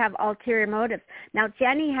they have ulterior motives. Now,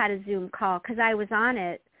 Jenny had a Zoom call because I was on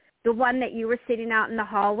it. The one that you were sitting out in the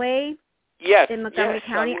hallway in Montgomery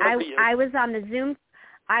County. I was on the Zoom.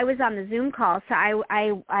 I was on the Zoom call, so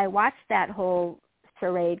I watched that whole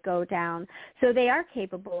charade go down. So they are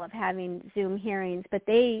capable of having Zoom hearings, but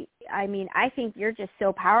I think you're just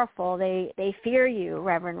so powerful. They fear you,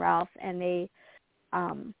 Reverend Ralph, and they,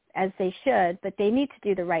 as they should, but they need to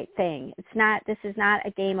do the right thing. This is not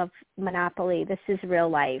a game of Monopoly. This is real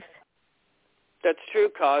life. That's true,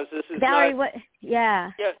 Kaz. This is Valerie, not.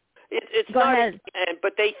 Yeah. It's Go not, ahead.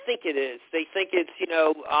 But they think it is. They think it's,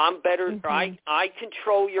 I'm better. Mm-hmm. I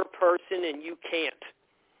control your person and you can't.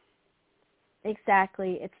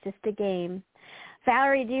 Exactly. It's just a game.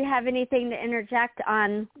 Valerie, do you have anything to interject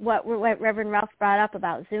on what Reverend Ralph brought up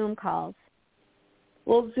about Zoom calls?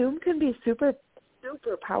 Well, Zoom can be super,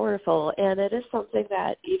 super powerful, and it is something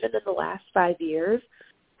that even in the last 5 years,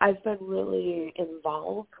 I've been really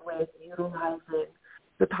involved with utilizing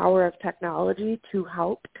the power of technology to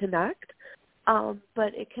help connect,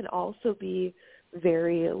 but it can also be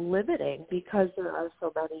very limiting because there are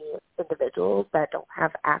so many individuals that don't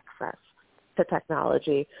have access to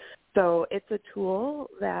technology. So it's a tool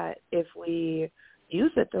that if we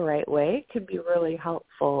use it the right way can be really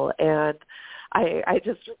helpful. And I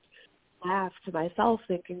just laughed to myself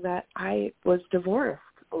thinking that I was divorced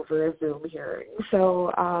over a Zoom hearing.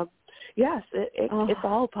 So yes, it's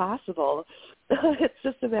all possible. It's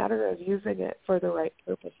just a matter of using it for the right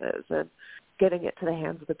purposes and getting it to the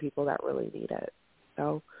hands of the people that really need it.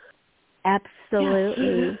 So,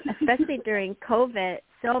 absolutely, especially during COVID,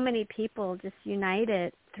 so many people just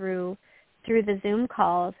united through the Zoom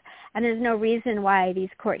calls, and there's no reason why these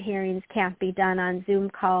court hearings can't be done on Zoom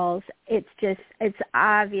calls. It's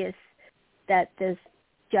obvious that this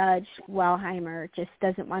Judge Wellheimer just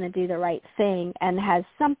doesn't want to do the right thing and has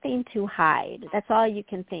something to hide. That's all you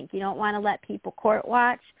can think. You don't want to let people court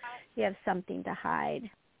watch. You have something to hide.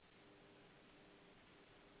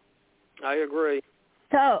 I agree.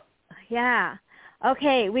 So, yeah.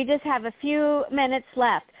 Okay, we just have a few minutes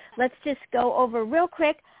left. Let's just go over real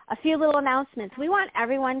quick a few little announcements. We want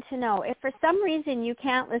everyone to know if for some reason you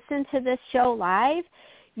can't listen to this show live,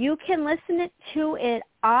 you can listen to it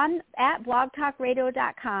at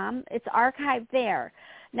blogtalkradio.com. It's archived there.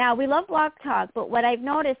 Now, we love Blog Talk, but what I've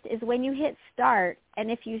noticed is when you hit start and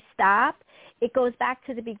if you stop, it goes back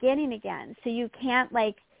to the beginning again. So you can't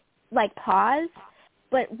like pause.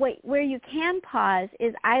 But where you can pause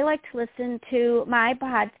is I like to listen to my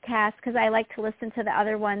podcast because I like to listen to the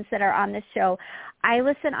other ones that are on the show. I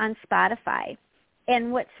listen on Spotify.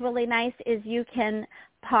 And what's really nice is you can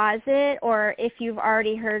pause it, or if you've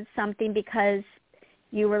already heard something because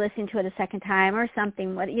you were listening to it a second time or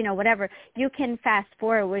something, whatever, you can fast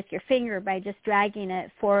forward with your finger by just dragging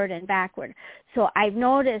it forward and backward. So I've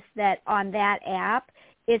noticed that on that app,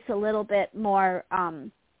 it's a little bit more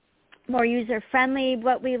user-friendly,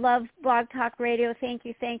 but we love Blog Talk Radio, thank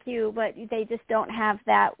you, but they just don't have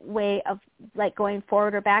that way of like going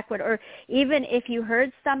forward or backward. Or even if you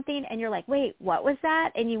heard something and you're like, wait, what was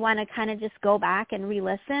that? And you want to kind of just go back and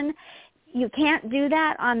re-listen, you can't do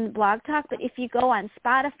that on Blog Talk, but if you go on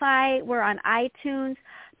Spotify, we're on iTunes,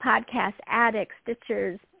 Podcast Addict,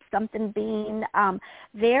 Stitchers, Something Bean,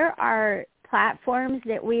 there are platforms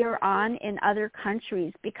that we are on in other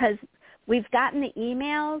countries because we've gotten the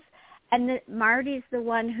emails. And Marty's the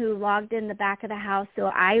one who logged in the back of the house,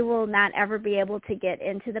 so I will not ever be able to get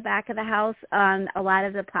into the back of the house on a lot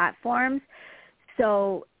of the platforms.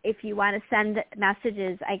 So if you want to send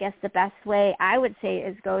messages, I guess the best way I would say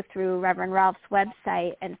is go through Reverend Ralph's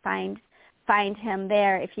website and find him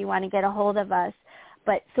there if you want to get a hold of us.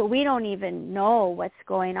 But so we don't even know what's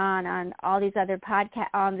going on all these other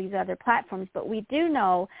on these other platforms, but we do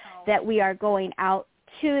know that we are going out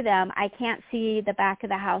to them. I can't see the back of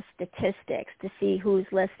the house statistics to see who's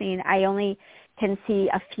listening. I only can see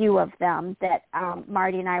a few of them that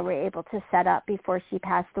Marty and I were able to set up before she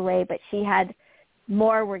passed away, but she had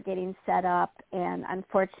more were getting set up, and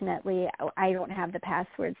unfortunately I don't have the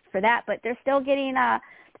passwords for that, but they're still getting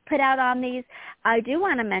put out on these. I do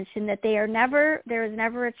want to mention that there is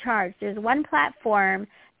never a charge. There's one platform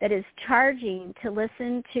that is charging to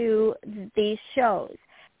listen to these shows,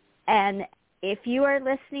 and if you are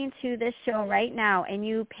listening to this show right now and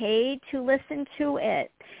you pay to listen to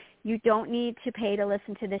it, you don't need to pay to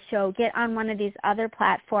listen to the show. Get on one of these other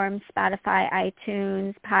platforms, Spotify,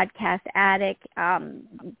 iTunes, Podcast Addict,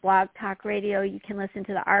 Blog Talk Radio. You can listen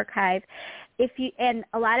to the archive. And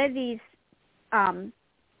a lot of these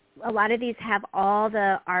have all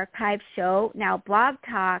the archive show. Now, Blog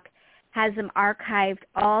Talk has them archived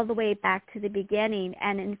all the way back to the beginning.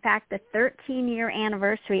 And in fact, the 13-year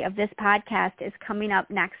anniversary of this podcast is coming up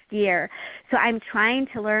next year. So I'm trying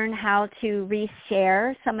to learn how to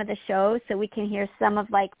reshare some of the shows so we can hear some of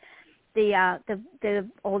like the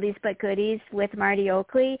oldies but goodies with Marty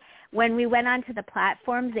Oakley. When we went onto the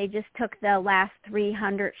platforms, they just took the last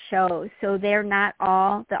 300 shows. So they're not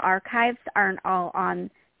all, the archives aren't all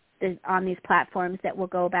on these platforms that will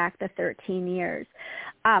go back the 13 years.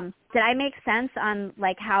 Did I make sense on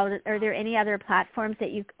like how, are there any other platforms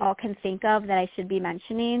that you all can think of that I should be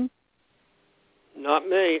mentioning? Not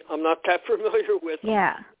me. I'm not that familiar with them.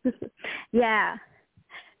 Yeah. Yeah.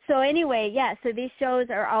 So anyway, so these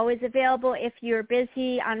shows are always available. If you're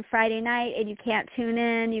busy on Friday night and you can't tune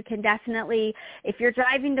in, you can definitely, if you're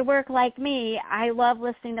driving to work like me, I love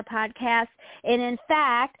listening to podcasts. And in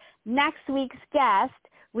fact, next week's guest,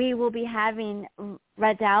 we will be having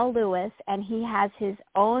Radell Lewis, and he has his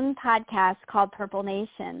own podcast called Purple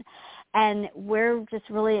Nation. And we're just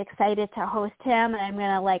really excited to host him, and I'm going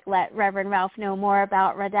to let Reverend Ralph know more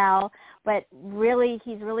about Radell. But really,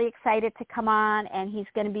 he's really excited to come on, and he's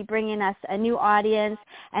going to be bringing us a new audience,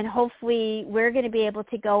 and hopefully we're going to be able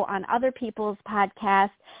to go on other people's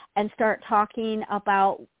podcasts and start talking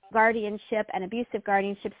about guardianship and abusive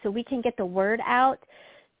guardianship so we can get the word out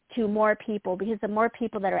to more people, because the more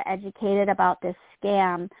people that are educated about this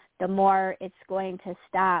scam, the more it's going to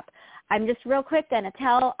stop. I'm just real quick going to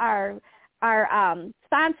tell our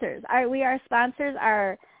sponsors. Our sponsors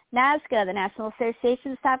are NASGA, the National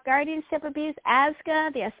Association to Stop Guardianship Abuse,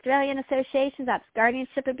 ASGA, the Australian Association to Stop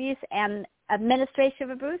Guardianship Abuse and Administration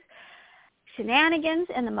of Abuse, Shenanigans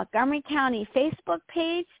in the Montgomery County Facebook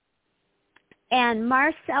page, and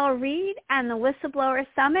Marcel Reed and the Whistleblower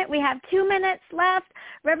Summit. We have 2 minutes left.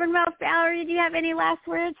 Reverend Ralph, Valerie, do you have any last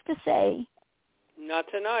words to say? Not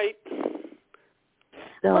tonight.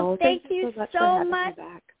 No, well, thank you so much.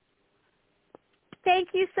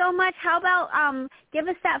 Thank you so much. How about give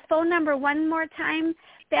us that phone number one more time,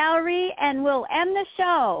 Valerie, and we'll end the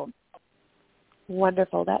show.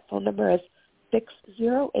 Wonderful. That phone number is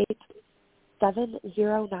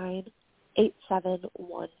 608-709-8715.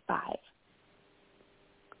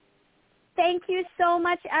 Thank you so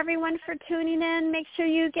much, everyone, for tuning in. Make sure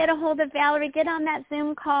you get a hold of Valerie, get on that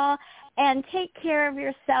Zoom call, and take care of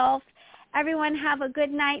yourself. Everyone have a good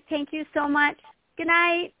night. Thank you so much. Good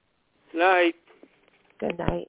night. Night. Good night.